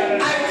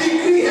 I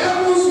decree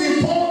heavens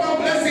will pour down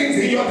blessings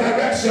in your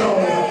direction.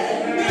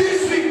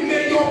 This week,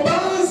 may your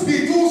balance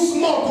be too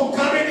small to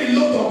carry the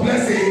load of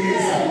blessings.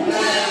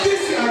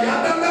 This week,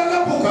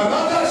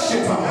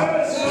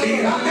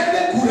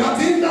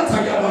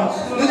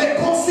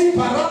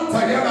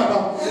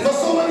 for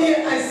somebody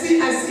here, I see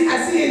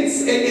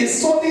a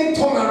sudden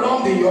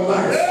turnaround in your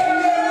life.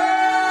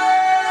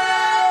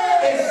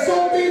 A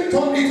sudden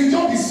turn, it will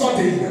just be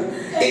sudden.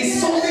 A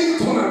sudden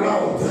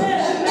turnaround.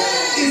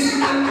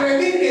 And I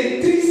mean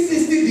a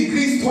 360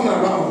 degrees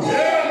turnaround. A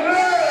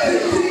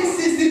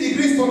 360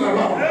 degrees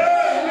turnaround.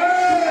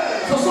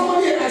 For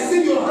somebody here, I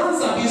see your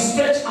hands have been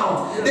stretched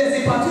out.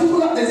 There's a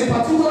particular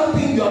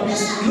thing you have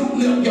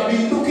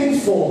been looking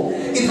for.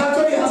 It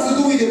actually has to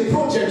do with a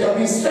project. You have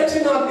been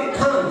stretching out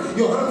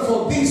your hand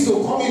for this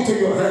to come into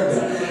your hand.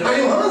 And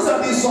your hands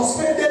have been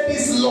suspended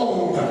this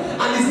long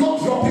and it's not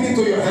dropping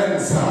into your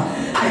hands.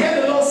 I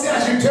hear the Lord say, I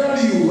should tell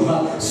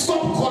you,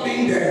 stop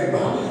calling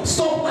them.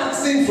 Stop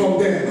asking from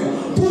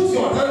them. Put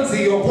your hands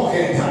in your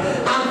pocket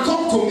and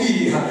talk to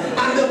me.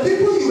 And the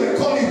people you were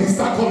calling will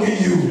start calling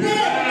you.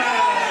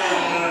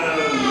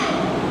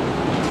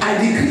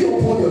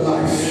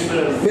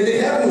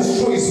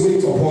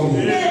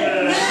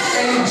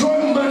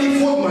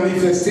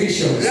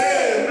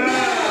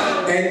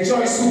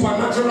 Enjoy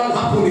supernatural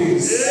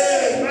happenings.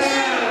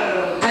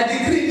 I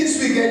decree this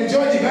week,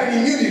 enjoy divine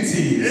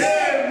immunity.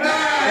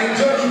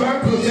 Enjoy divine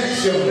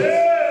protection.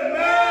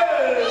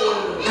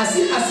 I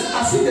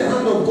see the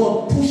hand of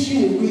God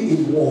pushing away a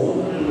wall.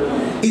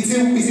 It's a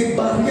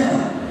barrier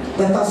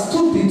that has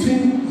stood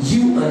between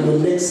you and your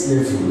next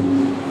level.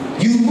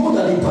 You know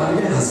that the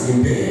barrier has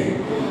been there.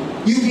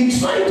 You've been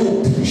trying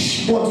to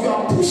push, but you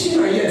are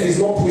pushing and yet it's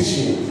not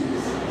pushing.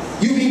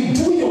 You've been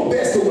doing your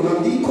best to You've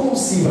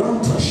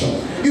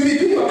been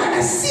doing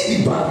I see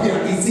the barrier.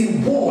 It's a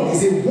wall, a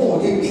big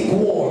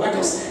wall.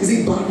 It's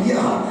a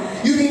barrier.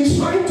 You've been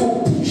trying to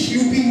push,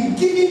 you've been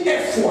giving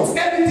efforts,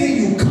 everything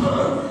you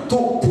can to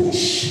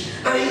push,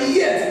 and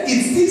yet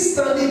it's still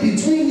standing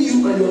between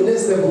you and your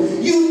next level.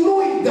 You know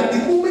that the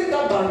moment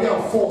that barrier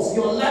falls,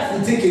 your life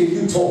will take a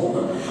new turn.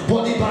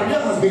 But the barrier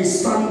has been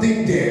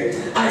standing there.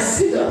 I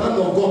see the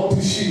hand of God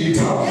pushing it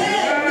down.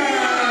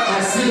 I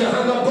see the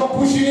hand of God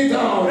pushing it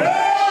down. I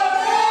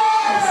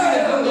see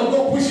the hand of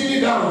God pushing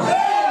it down.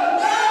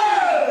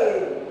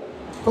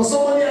 For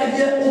somebody I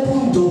hear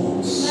open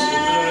doors.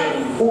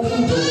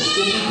 Open doors,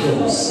 open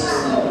doors.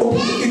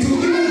 It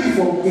will even be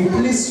from a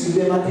place you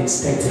never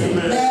expected.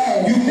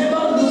 You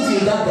never looked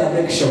in that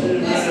direction.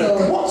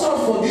 Watch out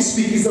for this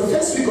week. It's the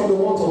first week of the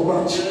month of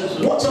March.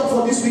 Watch out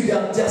for this week. There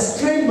are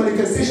strange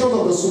manifestations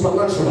of the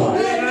supernatural.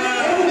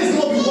 Heaven is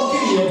going to be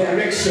walking in your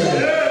direction.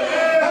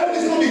 Heaven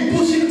is going to be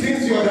pushing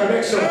things in your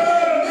direction. I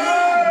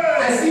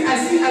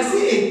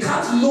see a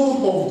cartload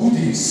of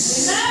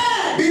goodies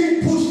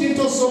being pushed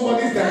into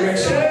somebody's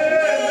direction.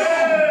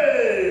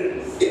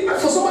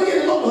 For somebody in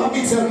the Lord will have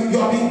me tell you, you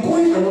have been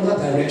going another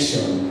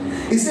direction.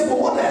 He said, but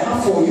what I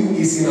have for you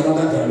is in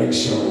another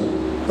direction.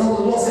 Now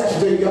the Lord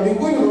said, you have been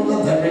going in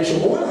another direction,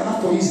 but what I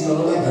have for you is in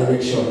another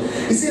direction.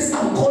 He says,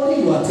 I'm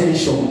calling your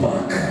attention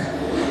back.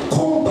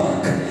 Come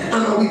back, and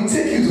I will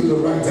take you to the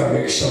right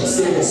direction,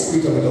 say the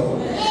Spirit of the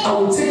Lord. I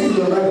will take you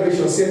to the right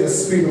direction, say the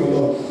Spirit of the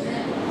Lord.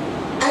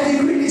 I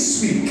decree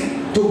this week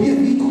to be a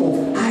week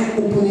of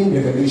eye-opening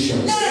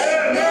revelations.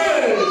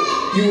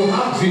 You will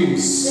have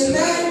dreams.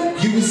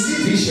 You will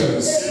see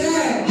visions.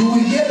 You will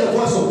hear the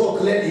voice of God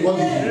clearly.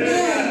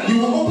 You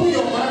will open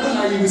your Bible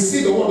and you will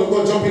see the word of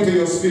God jump into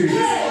your spirit.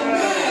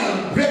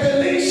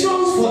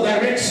 Revelations for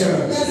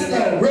direction.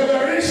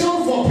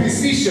 Revelation for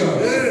precision.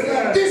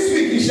 This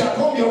week it shall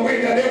come your way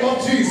in the name of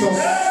Jesus.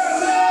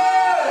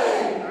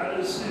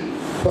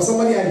 For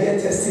somebody I hear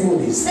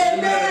testimonies.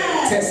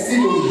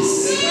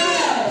 Testimonies.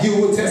 You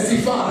will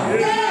testify.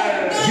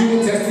 You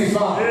will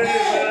testify.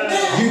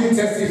 You will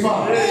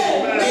testify.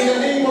 In the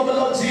name of the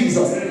Lord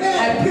Jesus. I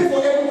pray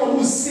for everyone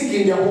who's sick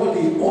in their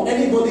body, or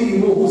anybody you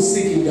know who's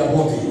sick in their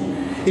body.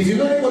 If you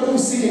know anybody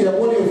who's sick in their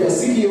body, or if you're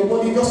sick in your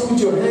body, just put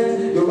your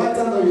hand, your right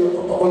hand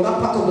on that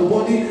part of the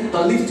body and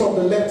lift up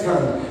the left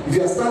hand. If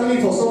you are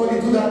standing for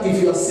somebody, do that.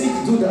 If you are sick,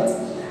 do that.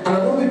 And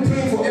I'm going to be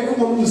praying for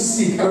everyone who's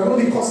sick. And I'm going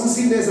to be causing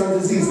sickness and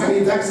disease. And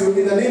in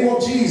the name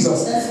of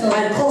Jesus,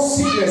 I cause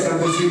sickness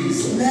and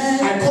disease.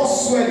 I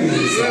cause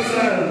swellings.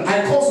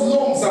 I cause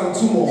lungs and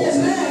tumors.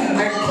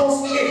 I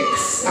cause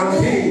aches and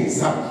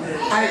pains.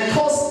 I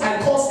cause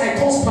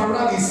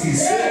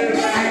paralysis.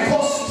 I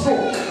cause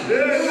stroke.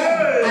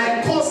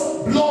 I cause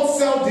blood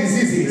cell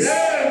diseases. I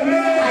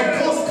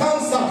cause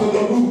cancer to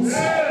the roots.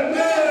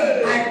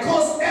 I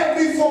cause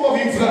every form of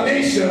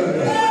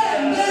inflammation.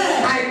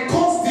 I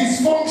cause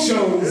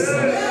dysfunctions.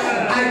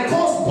 I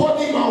cause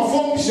body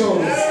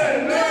malfunctions.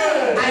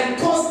 I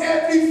cause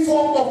every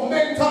form of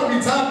mental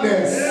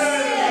retardedness.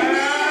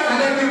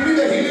 And I will bring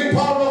the healing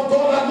power of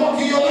God and work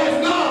in your life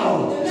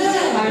now.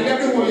 And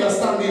everyone you're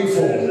standing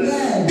for,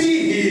 be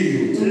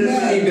healed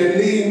in the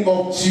name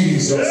of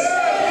Jesus.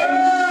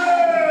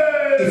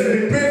 If you've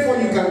been praying for,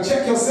 you can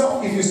check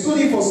yourself. If you stood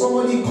in for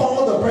somebody,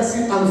 call the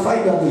person and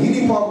find that the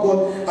healing power of God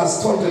has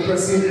touched the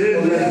person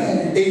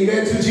already.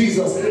 Amen to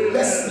Jesus.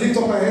 Let's lift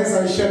up our hands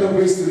and share the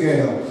grace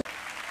together.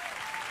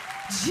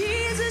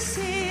 Jesus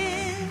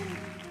is.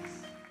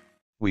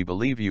 We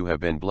believe you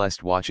have been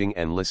blessed watching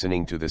and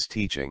listening to this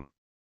teaching.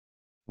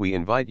 We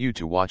invite you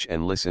to watch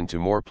and listen to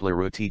more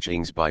Pleru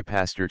teachings by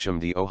Pastor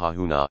Chumdi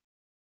Ohahuna.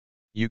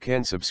 You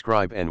can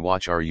subscribe and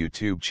watch our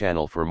YouTube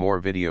channel for more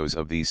videos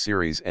of these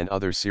series and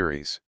other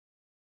series.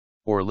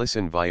 Or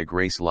listen via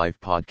Grace Life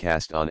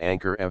Podcast on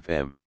Anchor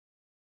FM.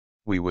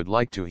 We would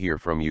like to hear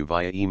from you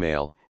via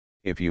email,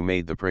 if you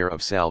made the prayer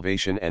of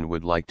salvation and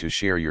would like to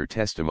share your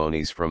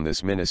testimonies from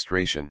this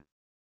ministration.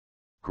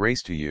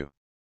 Grace to you.